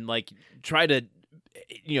contraction and like try to,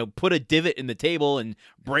 put a divot in the table and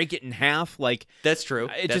break it in half. Like, that's true.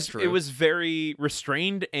 It was very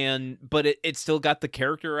restrained, but it still got the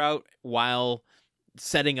character out while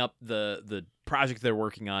setting up the project they're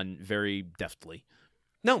working on very deftly.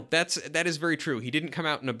 No, that is very true. He didn't come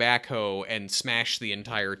out in a backhoe and smash the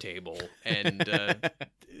entire table, and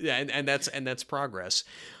and that's progress.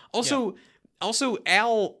 Also,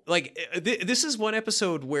 Al, like, this is one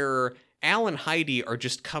episode where Al and Heidi are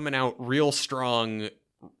just coming out real strong,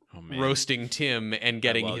 roasting Tim and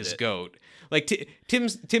getting his goat. Like,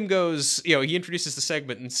 Tim goes, he introduces the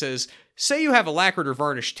segment and says, say you have a lacquered or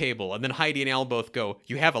varnished table, and then Heidi and Al both go,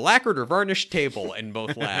 you have a lacquered or varnished table, and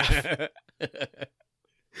both laugh.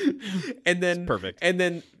 And then it's perfect. And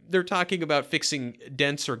then they're talking about fixing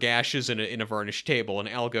dents or gashes in a varnished table, and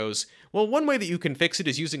Al goes, well, one way that you can fix it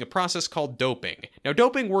is using a process called doping. Now,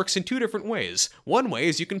 doping works in two different ways. One way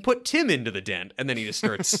is you can put Tim into the dent, and then he just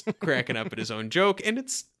starts cracking up at his own joke, and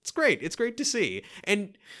it's great. It's great to see.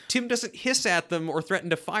 And Tim doesn't hiss at them or threaten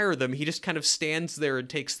to fire them. He just kind of stands there and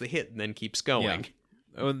takes the hit and then keeps going.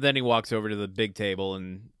 Yeah. Then he walks over to the big table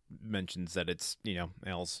and mentions that it's,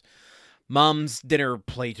 Al's mom's dinner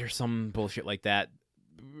plate or some bullshit like that.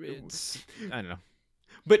 It's, I don't know.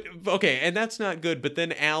 But, okay, and that's not good, but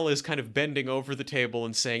then Al is kind of bending over the table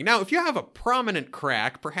and saying, now, if you have a prominent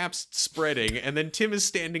crack, perhaps spreading, and then Tim is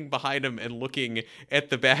standing behind him and looking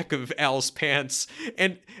at the back of Al's pants,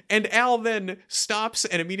 and Al then stops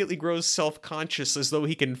and immediately grows self-conscious as though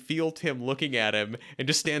he can feel Tim looking at him, and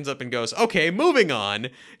just stands up and goes, okay, moving on.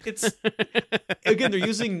 It's, again, they're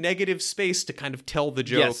using negative space to kind of tell the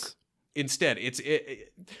joke. Yes. Instead.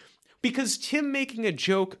 Because Tim making a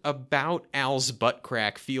joke about Al's butt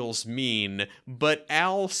crack feels mean, but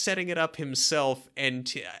Al setting it up himself,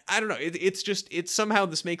 and I don't know, it's somehow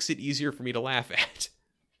this makes it easier for me to laugh at.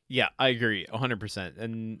 Yeah, I agree 100%.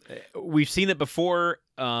 And we've seen it before.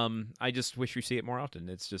 I just wish we see it more often.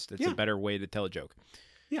 It's a better way to tell a joke.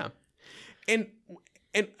 Yeah. And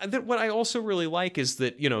what I also really like is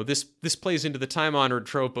that, this plays into the time-honored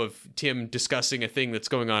trope of Tim discussing a thing that's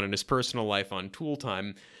going on in his personal life on Tool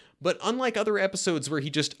Time. But unlike other episodes where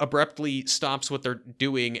he just abruptly stops what they're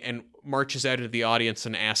doing and marches out into the audience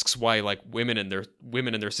and asks why, like, women and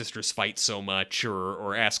their sisters fight so much,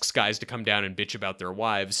 or asks guys to come down and bitch about their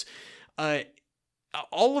wives,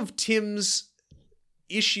 all of Tim's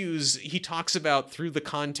issues he talks about through the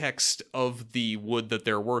context of the wood that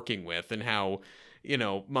they're working with, and how,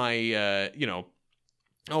 my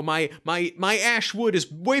ash wood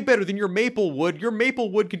is way better than your maple wood. Your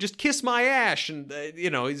maple wood can just kiss my ash. And,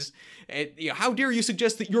 how dare you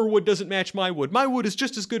suggest that your wood doesn't match my wood? My wood is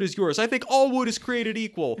just as good as yours. I think all wood is created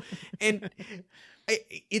equal. And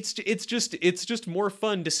it's just more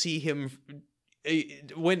fun to see him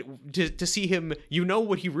to see him,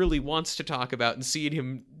 what he really wants to talk about, and seeing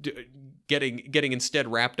him getting instead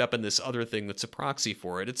wrapped up in this other thing that's a proxy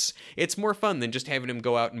for it. It's more fun than just having him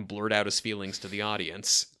go out and blurt out his feelings to the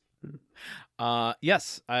audience.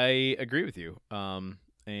 Yes, I agree with you.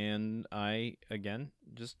 And I, again,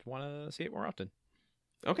 just want to see it more often.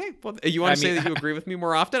 Okay, well, you want to say that you agree with me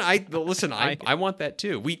more often? Listen, I want that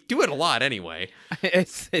too. We do it a lot anyway.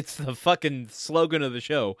 It's the fucking slogan of the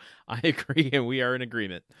show. I agree, and we are in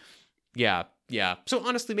agreement. Yeah. So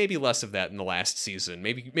honestly, maybe less of that in the last season.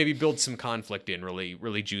 Maybe build some conflict in,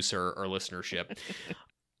 really juice our listenership.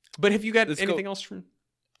 But have you got anything else from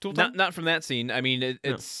Tool Time? Not from that scene. I mean,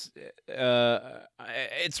 it's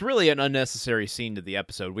really an unnecessary scene to the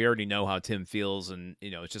episode. We already know how Tim feels, and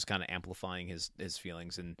it's just kind of amplifying his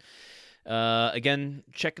feelings. And again,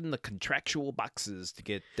 checking the contractual boxes to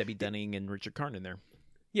get Debbie Dunning and Richard Karn in there.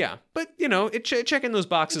 Yeah, but checking those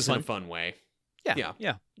boxes in a fun way. Yeah.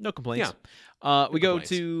 No complaints. Yeah. We go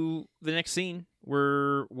to the next scene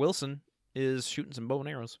where Wilson is shooting some bow and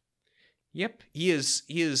arrows. Yep, he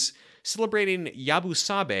is celebrating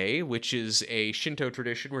Yabusabe, which is a Shinto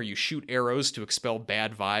tradition where you shoot arrows to expel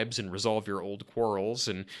bad vibes and resolve your old quarrels.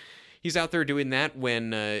 And he's out there doing that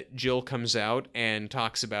when Jill comes out and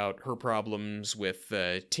talks about her problems with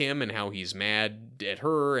Tim, and how he's mad at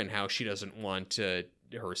her, and how she doesn't want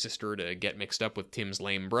her sister to get mixed up with Tim's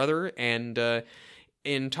lame brother. And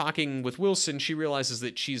in talking with Wilson, she realizes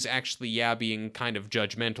that she's actually, being kind of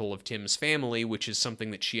judgmental of Tim's family, which is something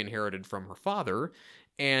that she inherited from her father.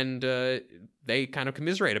 And they kind of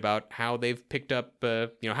commiserate about how they've picked up,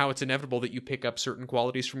 how it's inevitable that you pick up certain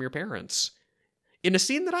qualities from your parents. In a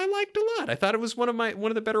scene that I liked a lot. I thought it was one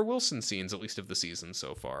of the better Wilson scenes, at least of the season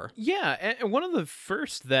so far. Yeah, and one of the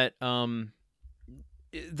first that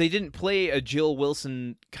they didn't play a Jill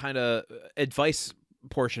Wilson kind of advice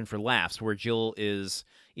portion for laughs, where Jill is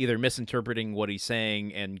either misinterpreting what he's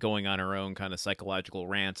saying and going on her own kind of psychological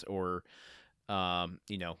rant, or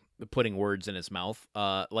putting words in his mouth.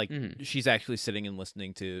 She's actually sitting and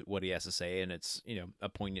listening to what he has to say, and it's a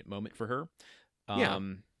poignant moment for her.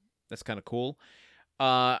 That's kind of cool.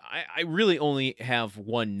 I really only have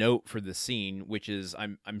one note for the scene, which is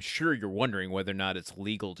I'm sure you're wondering whether or not it's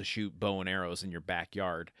legal to shoot bow and arrows in your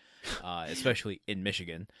backyard, especially in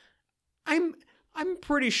Michigan. I'm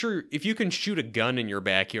pretty sure if you can shoot a gun in your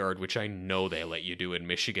backyard, which I know they let you do in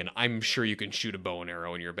Michigan, I'm sure you can shoot a bow and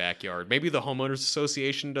arrow in your backyard. Maybe the homeowners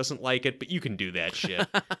association doesn't like it, but you can do that shit.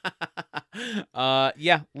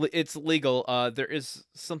 Yeah, it's legal. There is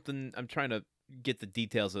something I'm trying to get the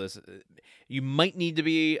details of this. You might need to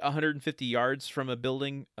be 150 yards from a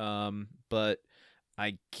building, but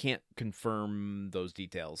I can't confirm those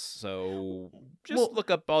details. So just look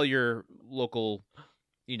up all your local,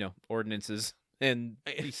 ordinances and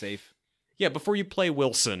be safe. Yeah, before you play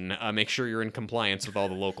Wilson, make sure you're in compliance with all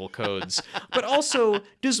the local codes. But also,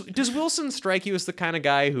 does Wilson strike you as the kind of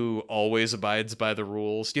guy who always abides by the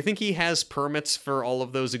rules? Do you think he has permits for all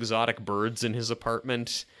of those exotic birds in his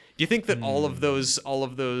apartment? Do you think that all of those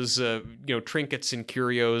trinkets and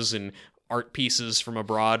curios and art pieces from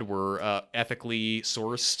abroad were ethically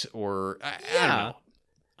sourced? Or I don't know.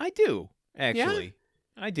 I do, actually. Yeah?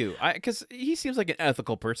 I do, because he seems like an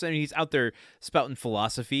ethical person. I mean, he's out there spouting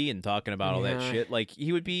philosophy and talking about all that shit. Like,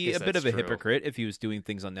 he would be a bit of a hypocrite if he was doing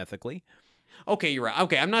things unethically. Okay, you're right.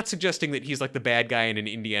 Okay, I'm not suggesting that he's like the bad guy in an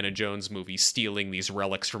Indiana Jones movie stealing these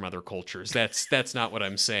relics from other cultures. That's not what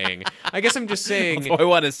I'm saying. I guess I'm just saying... I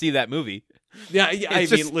want to see that movie. Yeah, I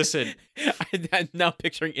mean, listen. I'm now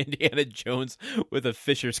picturing Indiana Jones with a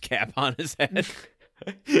fisher's cap on his head.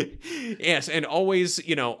 Yes, and always,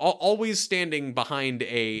 always standing behind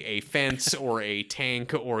a fence or a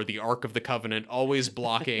tank or the Ark of the Covenant, always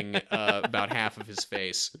blocking about half of his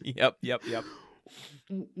face. Yep.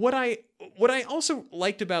 What I also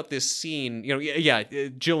liked about this scene,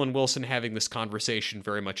 Jill and Wilson having this conversation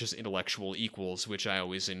very much as intellectual equals, which I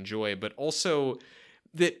always enjoy, but also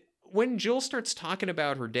that when Jill starts talking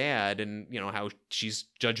about her dad and, how she's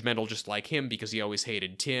judgmental just like him because he always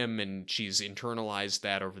hated Tim and she's internalized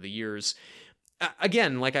that over the years.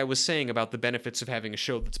 Again, like I was saying about the benefits of having a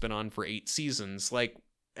show that's been on for 8 seasons, like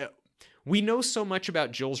we know so much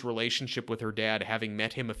about Jill's relationship with her dad, having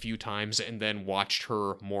met him a few times and then watched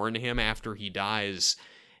her mourn him after he dies.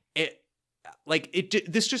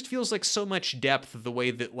 This just feels like so much depth, the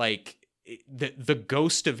way that the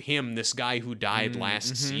ghost of him, this guy who died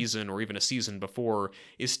last season or even a season before,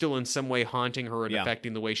 is still in some way haunting her and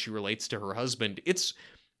affecting the way she relates to her husband. It's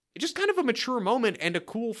just kind of a mature moment and a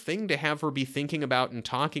cool thing to have her be thinking about and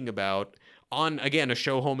talking about on, again, a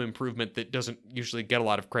show, Home Improvement, that doesn't usually get a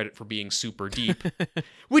lot of credit for being super deep,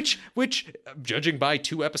 which judging by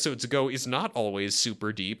 2 episodes ago is not always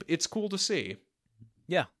super deep. It's cool to see.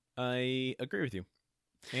 Yeah, I agree with you.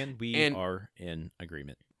 And we are in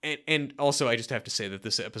agreement. And also, I just have to say that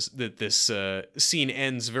this scene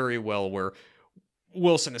ends very well, where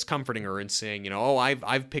Wilson is comforting her and saying,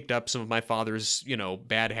 I've picked up some of my father's,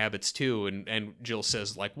 bad habits too. And Jill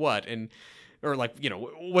says, like, what?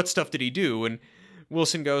 What stuff did he do? And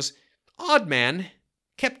Wilson goes, odd man,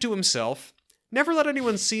 kept to himself, never let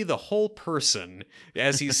anyone see the whole person,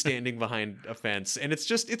 as he's standing behind a fence. And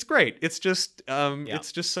it's great. It's just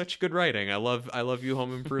such good writing. I love you,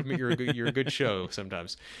 Home Improvement. You're a good show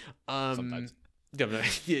sometimes. Sometimes.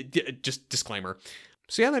 Just disclaimer.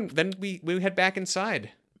 So yeah, then we head back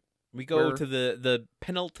inside. We go to the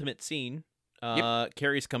penultimate scene.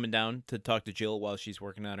 Carrie's coming down to talk to Jill while she's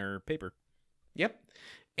working on her paper. Yep.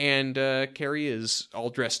 And Carrie is all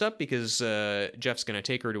dressed up because Jeff's going to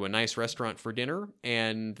take her to a nice restaurant for dinner.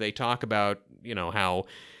 And they talk about, how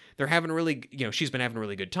they're having she's been having a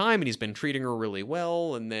really good time and he's been treating her really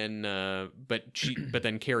well. And then, but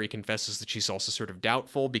then Carrie confesses that she's also sort of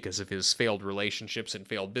doubtful because of his failed relationships and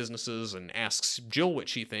failed businesses, and asks Jill what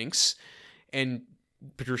she thinks. And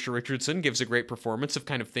Patricia Richardson gives a great performance of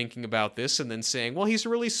kind of thinking about this and then saying, well, he's a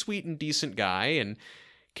really sweet and decent guy. And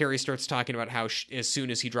Carrie starts talking about how as soon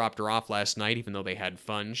as he dropped her off last night, even though they had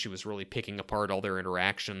fun, she was really picking apart all their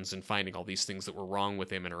interactions and finding all these things that were wrong with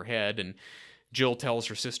him in her head. And Jill tells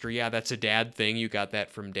her sister, yeah, that's a dad thing. You got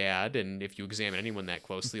that from dad. And if you examine anyone that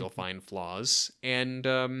closely, you'll find flaws.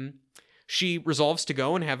 And she resolves to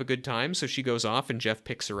go and have a good time. So she goes off and Jeff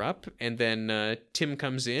picks her up. And then Tim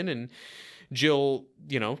comes in and Jill,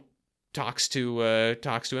 talks to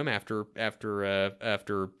him after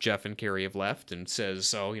Jeff and Carrie have left, and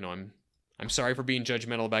says, I'm sorry for being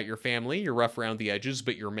judgmental about your family. You're rough around the edges,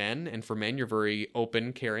 but you're men, and for men, you're very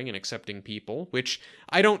open, caring, and accepting people, which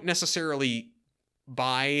I don't necessarily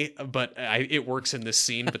buy, but it works in this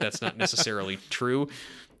scene, but that's not necessarily true.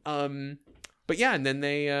 But yeah, and then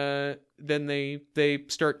they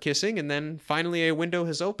start kissing, and then finally a window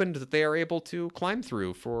has opened that they are able to climb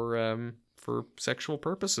through for sexual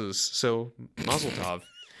purposes. So, mazel tov.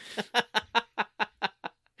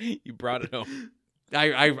 You brought it home.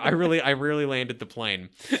 I really landed the plane.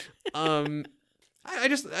 I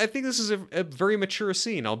think this is a very mature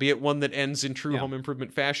scene, albeit one that ends in true Home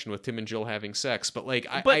Improvement fashion with Tim and Jill having sex. But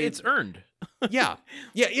it's earned. Yes,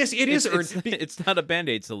 it is earned. It's not a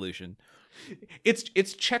Band-Aid solution.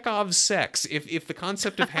 It's Chekhov's sex. If the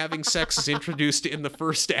concept of having sex is introduced in the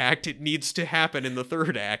first act, it needs to happen in the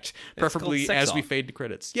third act, preferably as we fade to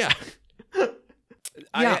credits. Yeah.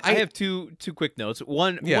 I have two quick notes.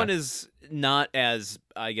 One is not as,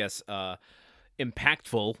 I guess,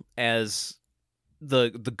 impactful as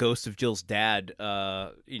the ghost of Jill's dad,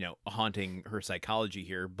 haunting her psychology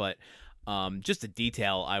here, but just a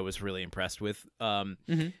detail I was really impressed with.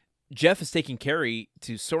 Jeff is taking Carrie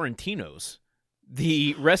to Sorrentino's,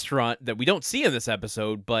 the restaurant that we don't see in this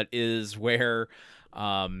episode, but is where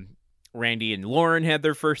Randy and Lauren had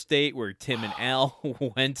their first date, where Tim and Al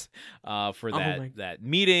went for that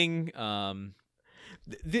meeting.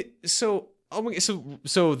 So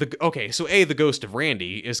the ghost of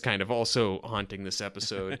Randy is kind of also haunting this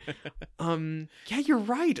episode. Yeah, you're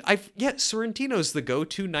right. Sorrentino's the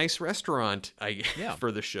go-to nice restaurant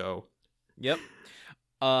for the show. Yep.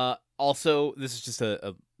 Also, this is just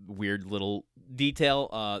a weird little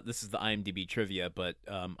detail. This is the IMDb trivia, but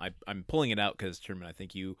I'm pulling it out because, Truman, I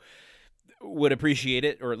think you would appreciate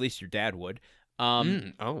it, or at least your dad would.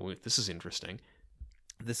 This is interesting.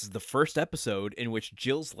 This is the first episode in which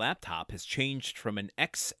Jill's laptop has changed from an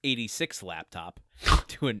x86 laptop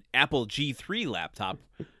to an Apple G3 laptop,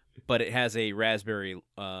 but it has a Raspberry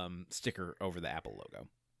sticker over the Apple logo.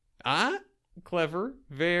 Clever.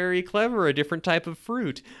 Very clever. A different type of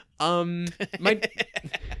fruit. My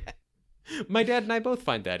dad and I both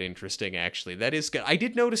find that interesting, actually. That is good. I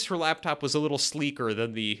did notice her laptop was a little sleeker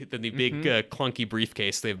than the big clunky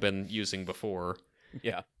briefcase they've been using before.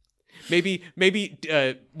 Yeah. Maybe.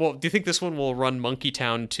 Do you think this one will run Monkey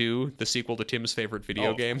Town 2, the sequel to Tim's favorite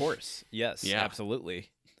video game? Of course. Yes. Yeah.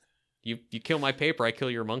 Absolutely. You kill my paper, I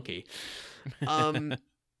kill your monkey. I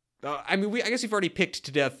guess we've already picked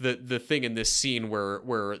to death the thing in this scene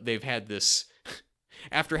where they've had this.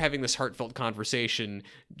 After having this heartfelt conversation,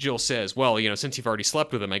 Jill says, "Well, since you've already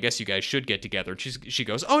slept with him, I guess you guys should get together." And she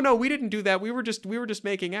goes, "Oh no, we didn't do that. We were just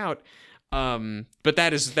making out." But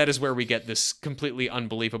that is where we get this completely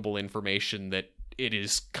unbelievable information that it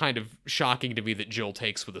is kind of shocking to me that Jill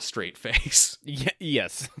takes with a straight face.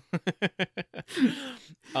 Yes.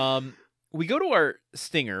 We go to our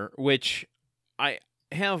stinger, which I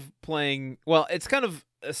have playing. Well, it's kind of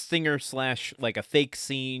a stinger / like a fake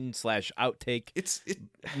scene / outtake. It's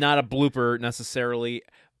not a blooper necessarily.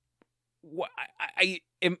 I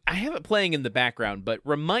have it playing in the background, but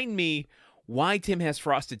remind me why Tim has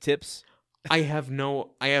frosted tips. I have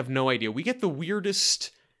no idea. We get the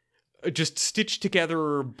weirdest, just stitched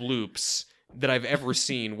together bloops that I've ever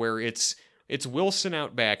seen, where it's Wilson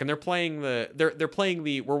out back, and they're playing the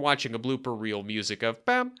we're watching a blooper reel music of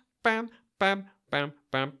bam bam bam bam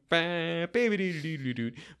bam bam baby doo doo doo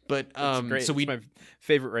doo. But great. So it's my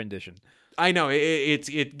favorite rendition. I know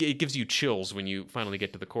it gives you chills when you finally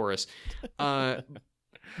get to the chorus.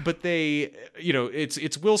 But they,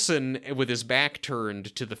 it's Wilson with his back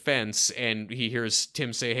turned to the fence, and he hears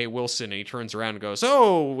Tim say, "Hey, Wilson," and he turns around and goes,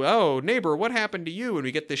 "Oh, neighbor, what happened to you?" And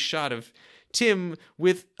we get this shot of Tim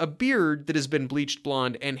with a beard that has been bleached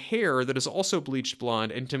blonde and hair that is also bleached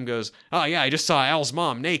blonde, and Tim goes, "Oh yeah, I just saw Al's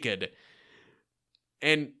mom naked."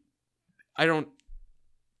 And I don't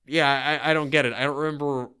get it. I don't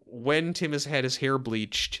remember when Tim has had his hair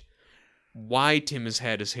bleached, why Tim has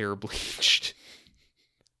had his hair bleached.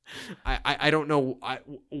 I don't know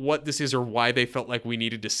what this is or why they felt like we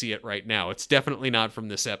needed to see it right now. It's definitely not from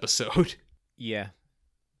this episode. Yeah.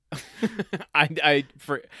 I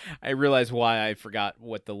realize why I forgot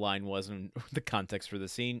what the line was and the context for the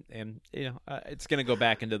scene, and it's gonna go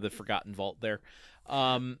back into the forgotten vault there.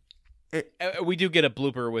 We do get a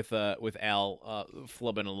blooper with Al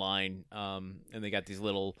flubbing a line, and they got these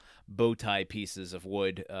little bow tie pieces of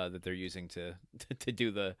wood that they're using to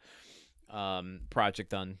do the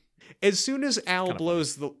project on. As soon as Al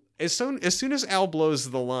blows the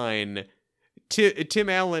line, Tim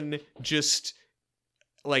Allen just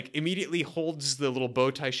immediately holds the little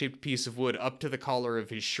bow tie shaped piece of wood up to the collar of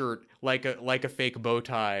his shirt like a fake bow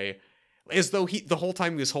tie, as though the whole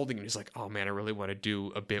time he was holding it, he's like, "Oh man, I really want to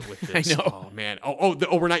do a bit with this." I know. Oh man.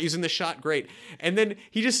 We're not using this shot. Great. And then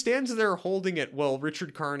he just stands there holding it while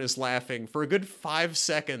Richard Karn is laughing for a good 5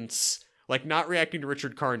 seconds. Not reacting to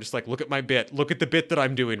Richard Karn, just look at my bit. Look at the bit that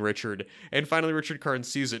I'm doing, Richard. And finally Richard Karn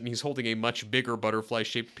sees it, and he's holding a much bigger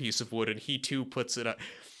butterfly-shaped piece of wood, and he too puts it up.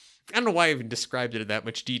 I don't know why I even described it in that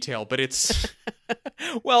much detail, but it's...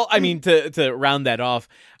 Well, I mean, to round that off,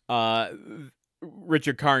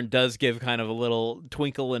 Richard Karn does give kind of a little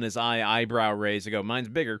twinkle in his eyebrow raise to go, "Mine's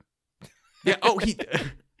bigger." Yeah,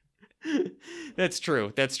 That's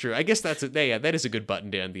true. I guess that's it. Yeah, that is a good button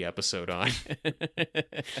to end the episode on.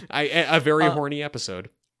 A very horny episode.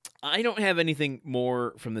 I don't have anything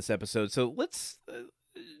more from this episode, so let's,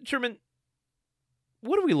 Sherman,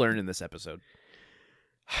 what do we learn in this episode?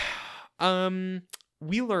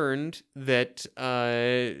 we learned that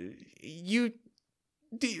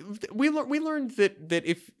we learned that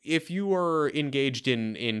if you are engaged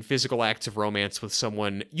in physical acts of romance with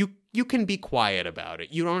someone, you can be quiet about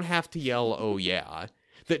it. You don't have to yell, "Oh yeah."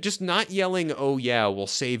 That just not yelling, "Oh yeah," will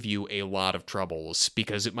save you a lot of troubles,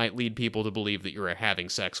 because it might lead people to believe that you're having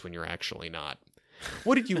sex when you're actually not.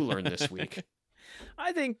 What did you learn this week?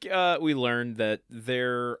 I think we learned that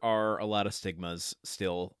there are a lot of stigmas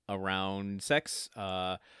still around sex.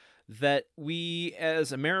 That we,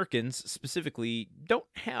 as Americans specifically, don't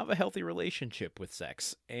have a healthy relationship with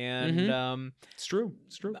sex, and it's true.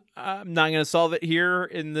 It's true. I'm not going to solve it here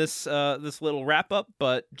in this this little wrap up,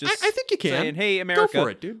 but just I think you can. Saying, hey, America, go for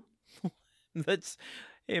it, dude.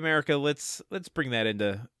 Hey, America, let's bring that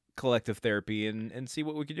into collective therapy and see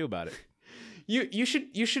what we can do about it. You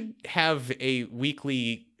should have a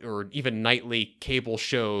weekly or even nightly cable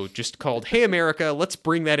show just called "Hey America, let's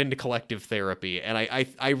bring that into collective therapy," and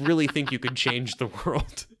I really think you could change the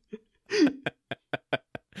world.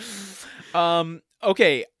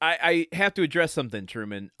 Okay, I have to address something,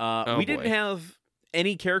 Truman. We didn't boy. have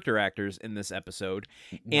any character actors in this episode,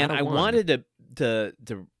 Not and a I one. wanted to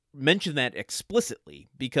mention that explicitly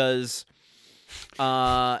because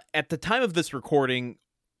at the time of this recording,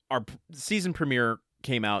 our season premiere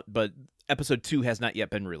came out, but episode 2 has not yet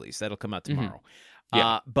been released. That'll come out tomorrow.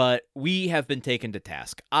 Yeah. But we have been taken to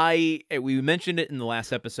task. We mentioned it in the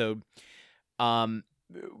last episode.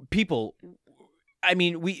 People, I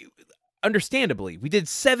mean, we understandably, we did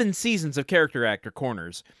 7 seasons of Character Actor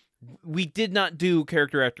Corners. We did not do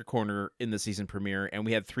Character Actor Corner in the season premiere, and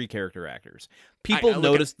we had 3 character actors. People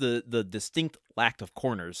noticed the distinct lack of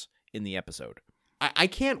corners in the episode. I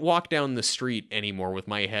can't walk down the street anymore with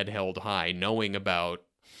my head held high, knowing about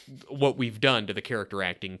what we've done to the character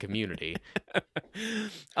acting community.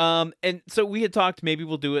 And so we had talked, maybe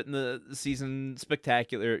we'll do it in the season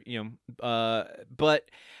spectacular, but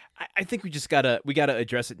I think we gotta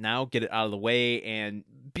address it now, get it out of the way, and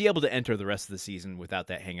be able to enter the rest of the season without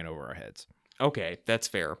that hanging over our heads. Okay, that's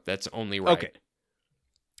fair. That's only right. Okay.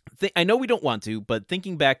 I know we don't want to, but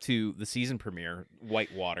thinking back to the season premiere,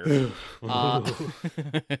 Whitewater,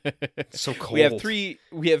 so cold. We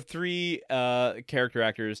have three character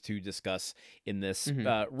actors to discuss in this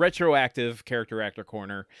retroactive character actor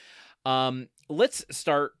corner. Let's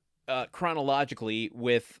start chronologically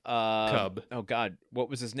with Cub. Oh God, what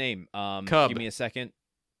was his name? Cub. Give me a second.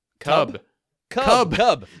 Cub.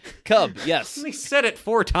 Yes. They said it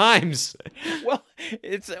 4 times. Well,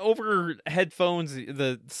 it's over headphones,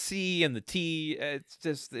 the C and the T.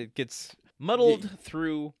 It gets muddled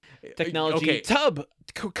through technology. Okay. Cub.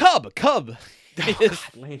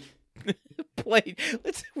 Lane. Played.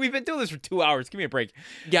 We've been doing this for 2 hours. Give me a break.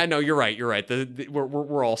 Yeah, no, you're right. You're right.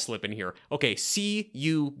 We're all slipping here. Okay,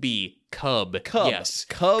 C-U-B. Cub. Yes.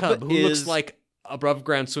 Cub who looks like above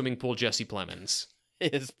ground swimming pool Jesse Plemons.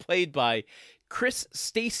 Is played by Chris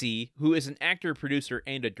Stacy, who is an actor, producer,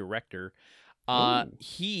 and a director.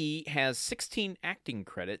 He has 16 acting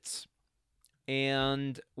credits,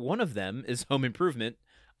 and one of them is Home Improvement,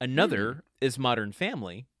 another is Modern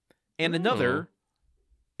Family, and another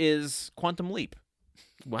is Quantum Leap.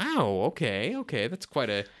 Wow. Okay. That's quite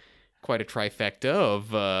a trifecta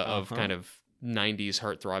of kind of 90s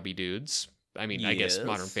heartthrobby dudes. I mean, I guess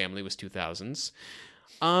Modern Family was 2000s.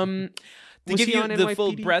 To give you the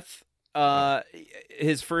full breadth,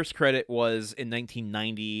 his first credit was in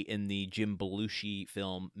 1990 in the Jim Belushi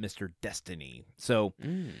film Mr. Destiny. So,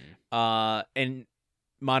 and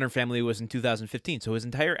Modern Family was in 2015. So his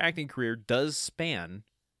entire acting career does span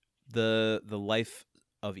the life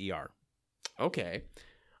of ER. Okay.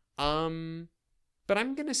 But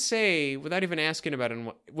I'm gonna say, without even asking about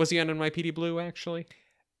was he on NYPD Blue? Actually,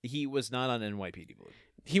 he was not on NYPD Blue.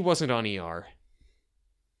 He wasn't on ER.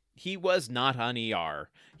 He was not on ER.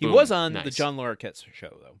 He Boom. was on Nice. the John Larroquette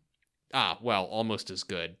show, though. Ah, well, almost as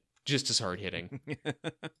good. Just as hard-hitting.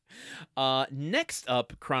 Next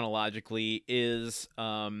up, chronologically, is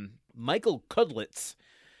Michael Cudlitz,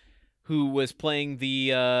 who was playing the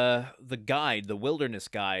guide, the wilderness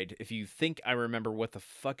guide. If you think I remember what the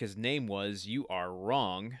fuck his name was, you are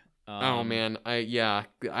wrong. Oh, man.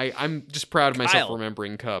 I'm just proud of myself for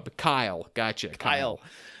remembering Cub. Kyle. Gotcha.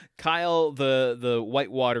 Kyle, the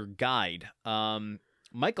Whitewater guide.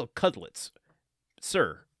 Michael Cudlitz.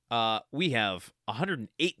 Sir, we have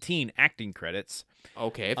 118 acting credits.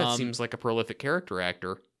 Okay, that seems like a prolific character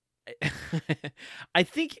actor. I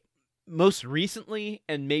think most recently,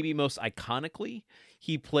 and maybe most iconically,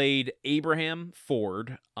 he played Abraham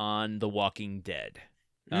Ford on The Walking Dead.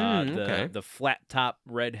 The flat top,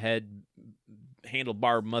 redhead,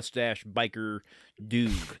 handlebar mustache biker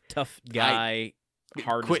dude, tough guy.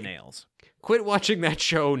 hard as nails. Quit watching that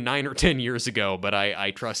show 9 or 10 years ago, but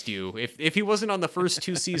I trust you. If he wasn't on the first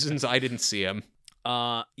 2 seasons, I didn't see him.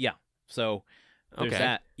 Yeah. So there's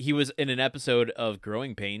that. He was in an episode of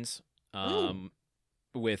Growing Pains,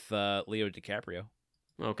 with Leo DiCaprio.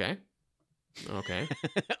 Okay.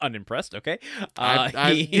 Unimpressed. Okay.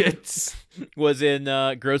 He was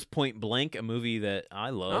in Grosse Point Blank, a movie that I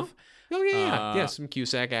love. Oh yeah. Some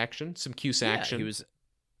Cusack action. He was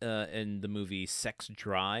in the movie Sex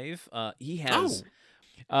Drive. He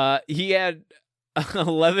had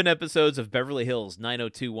 11 episodes of Beverly Hills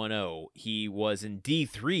 90210. He was in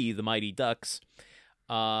D3, The Mighty Ducks.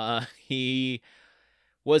 He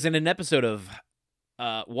was in an episode of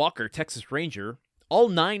Walker, Texas Ranger. All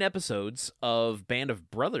 9 episodes of Band of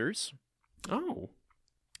Brothers. Oh.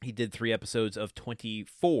 He did 3 episodes of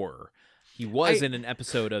 24. He was in an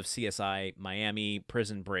episode of CSI Miami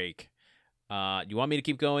Prison Break. Do you want me to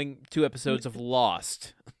keep going? 2 episodes of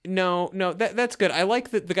Lost. No, that's good. I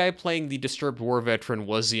like that the guy playing the disturbed war veteran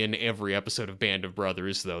was in every episode of Band of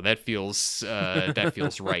Brothers, though. That feels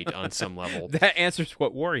right on some level. That answers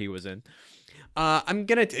what war he was in. I'm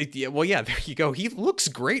gonna. There you go. He looks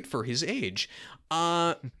great for his age.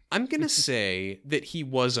 I'm gonna say that he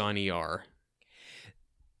was on ER.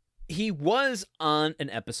 He was on an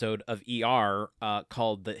episode of ER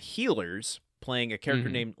called The Healers, playing a character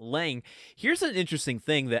named Lang. Here's an interesting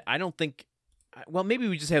thing that I don't think. Well, maybe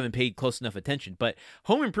we just haven't paid close enough attention. But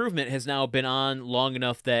Home Improvement has now been on long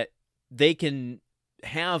enough that they can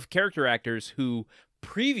have character actors who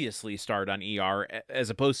previously starred on ER, as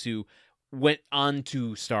opposed to went on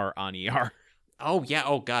to star on ER. Oh yeah.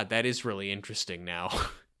 Oh god, that is really interesting now.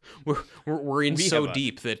 we're in so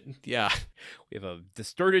deep that we have a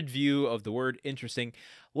distorted view of the word interesting.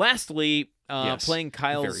 Lastly, playing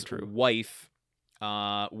Kyle's wife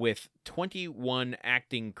with 21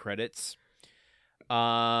 acting credits.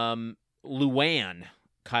 Luann,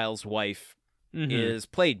 Kyle's wife, is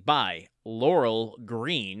played by Laurel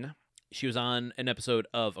Green. She was on an episode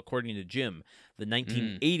of According to Jim, the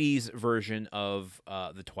 1980s version of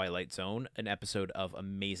The Twilight Zone, an episode of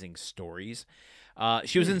Amazing Stories.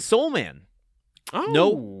 She was in Soul Man. Oh.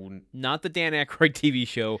 No, not the Dan Aykroyd TV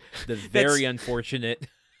show, the very unfortunate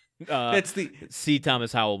that's the C.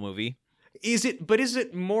 Thomas Howell movie. Is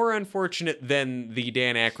it more unfortunate than the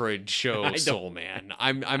Dan Aykroyd show Soul Man?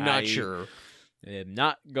 I'm not sure. I'm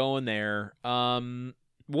not going there.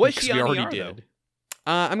 Was she on ER, already did. Though?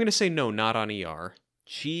 I'm going to say no, not on ER.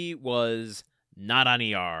 She was not on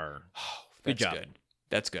ER. Good job.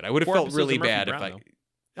 That's good. I would have felt really bad if I...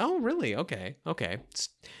 Oh, really? Okay. It's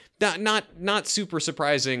not super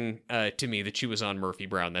surprising to me that she was on Murphy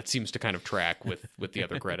Brown. That seems to kind of track with the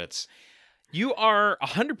other credits. You are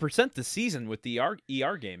 100% this season with the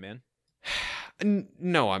ER game, man.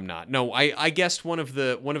 No, I'm not. No, I guessed one of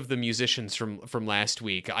the musicians from last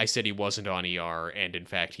week. I said he wasn't on ER, and in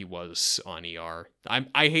fact he was on ER.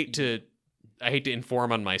 I hate to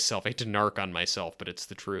inform on myself. I hate to narc on myself, but it's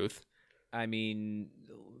the truth. I mean,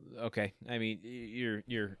 okay. I mean,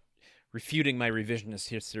 you're refuting my revisionist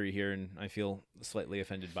history here, and I feel slightly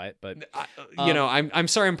offended by it. But I'm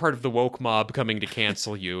sorry I'm part of the woke mob coming to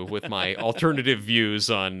cancel you with my alternative views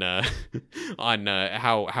on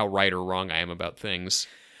how right or wrong I am about things.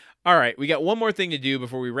 All right, we got one more thing to do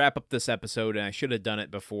before we wrap up this episode, and I should have done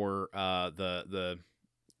it before the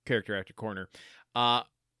character actor corner.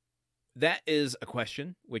 That is a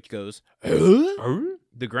question which goes,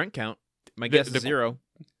 the grunt count. My guess is 0.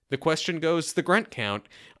 The question goes, the grunt count.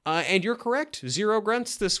 And you're correct. 0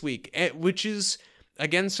 grunts this week, which is,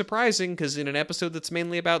 again, surprising because in an episode that's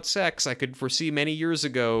mainly about sex, I could foresee many years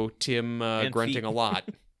ago Tim grunting a lot.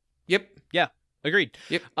 Yep. Yeah, agreed.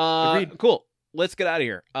 Yep. Agreed. Cool. Let's get out of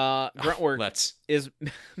here. Gruntwork is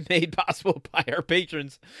made possible by our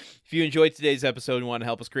patrons. If you enjoyed today's episode and want to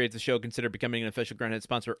help us create the show, consider becoming an official Grunthead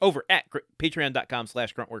sponsor over at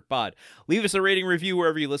patreon.com/gruntworkpod. Leave us a rating review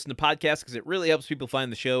wherever you listen to podcasts because it really helps people find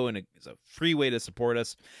the show and it's a free way to support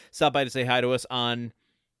us. Stop by to say hi to us on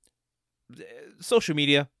social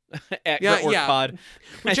media at GruntworkPod.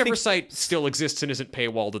 Whichever site still exists and isn't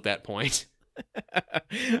paywalled at that point.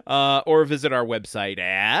 Or visit our website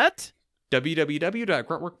at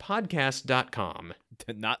www.gruntworkpodcast.com.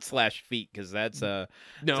 Not /feet because that's a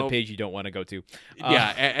page you don't want to go to.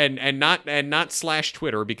 And not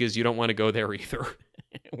 /Twitter because you don't want to go there either.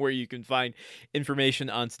 Where you can find information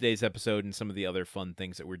on today's episode and some of the other fun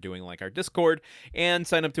things that we're doing, like our Discord, and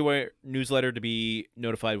sign up to our newsletter to be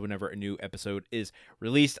notified whenever a new episode is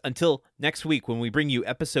released. Until next week, when we bring you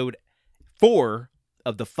episode 4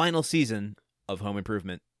 of the final season of Home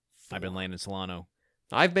Improvement. I've been Landon Solano.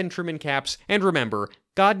 I've been Truman Caps, and remember,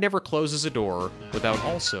 God never closes a door without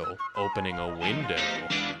also opening a window.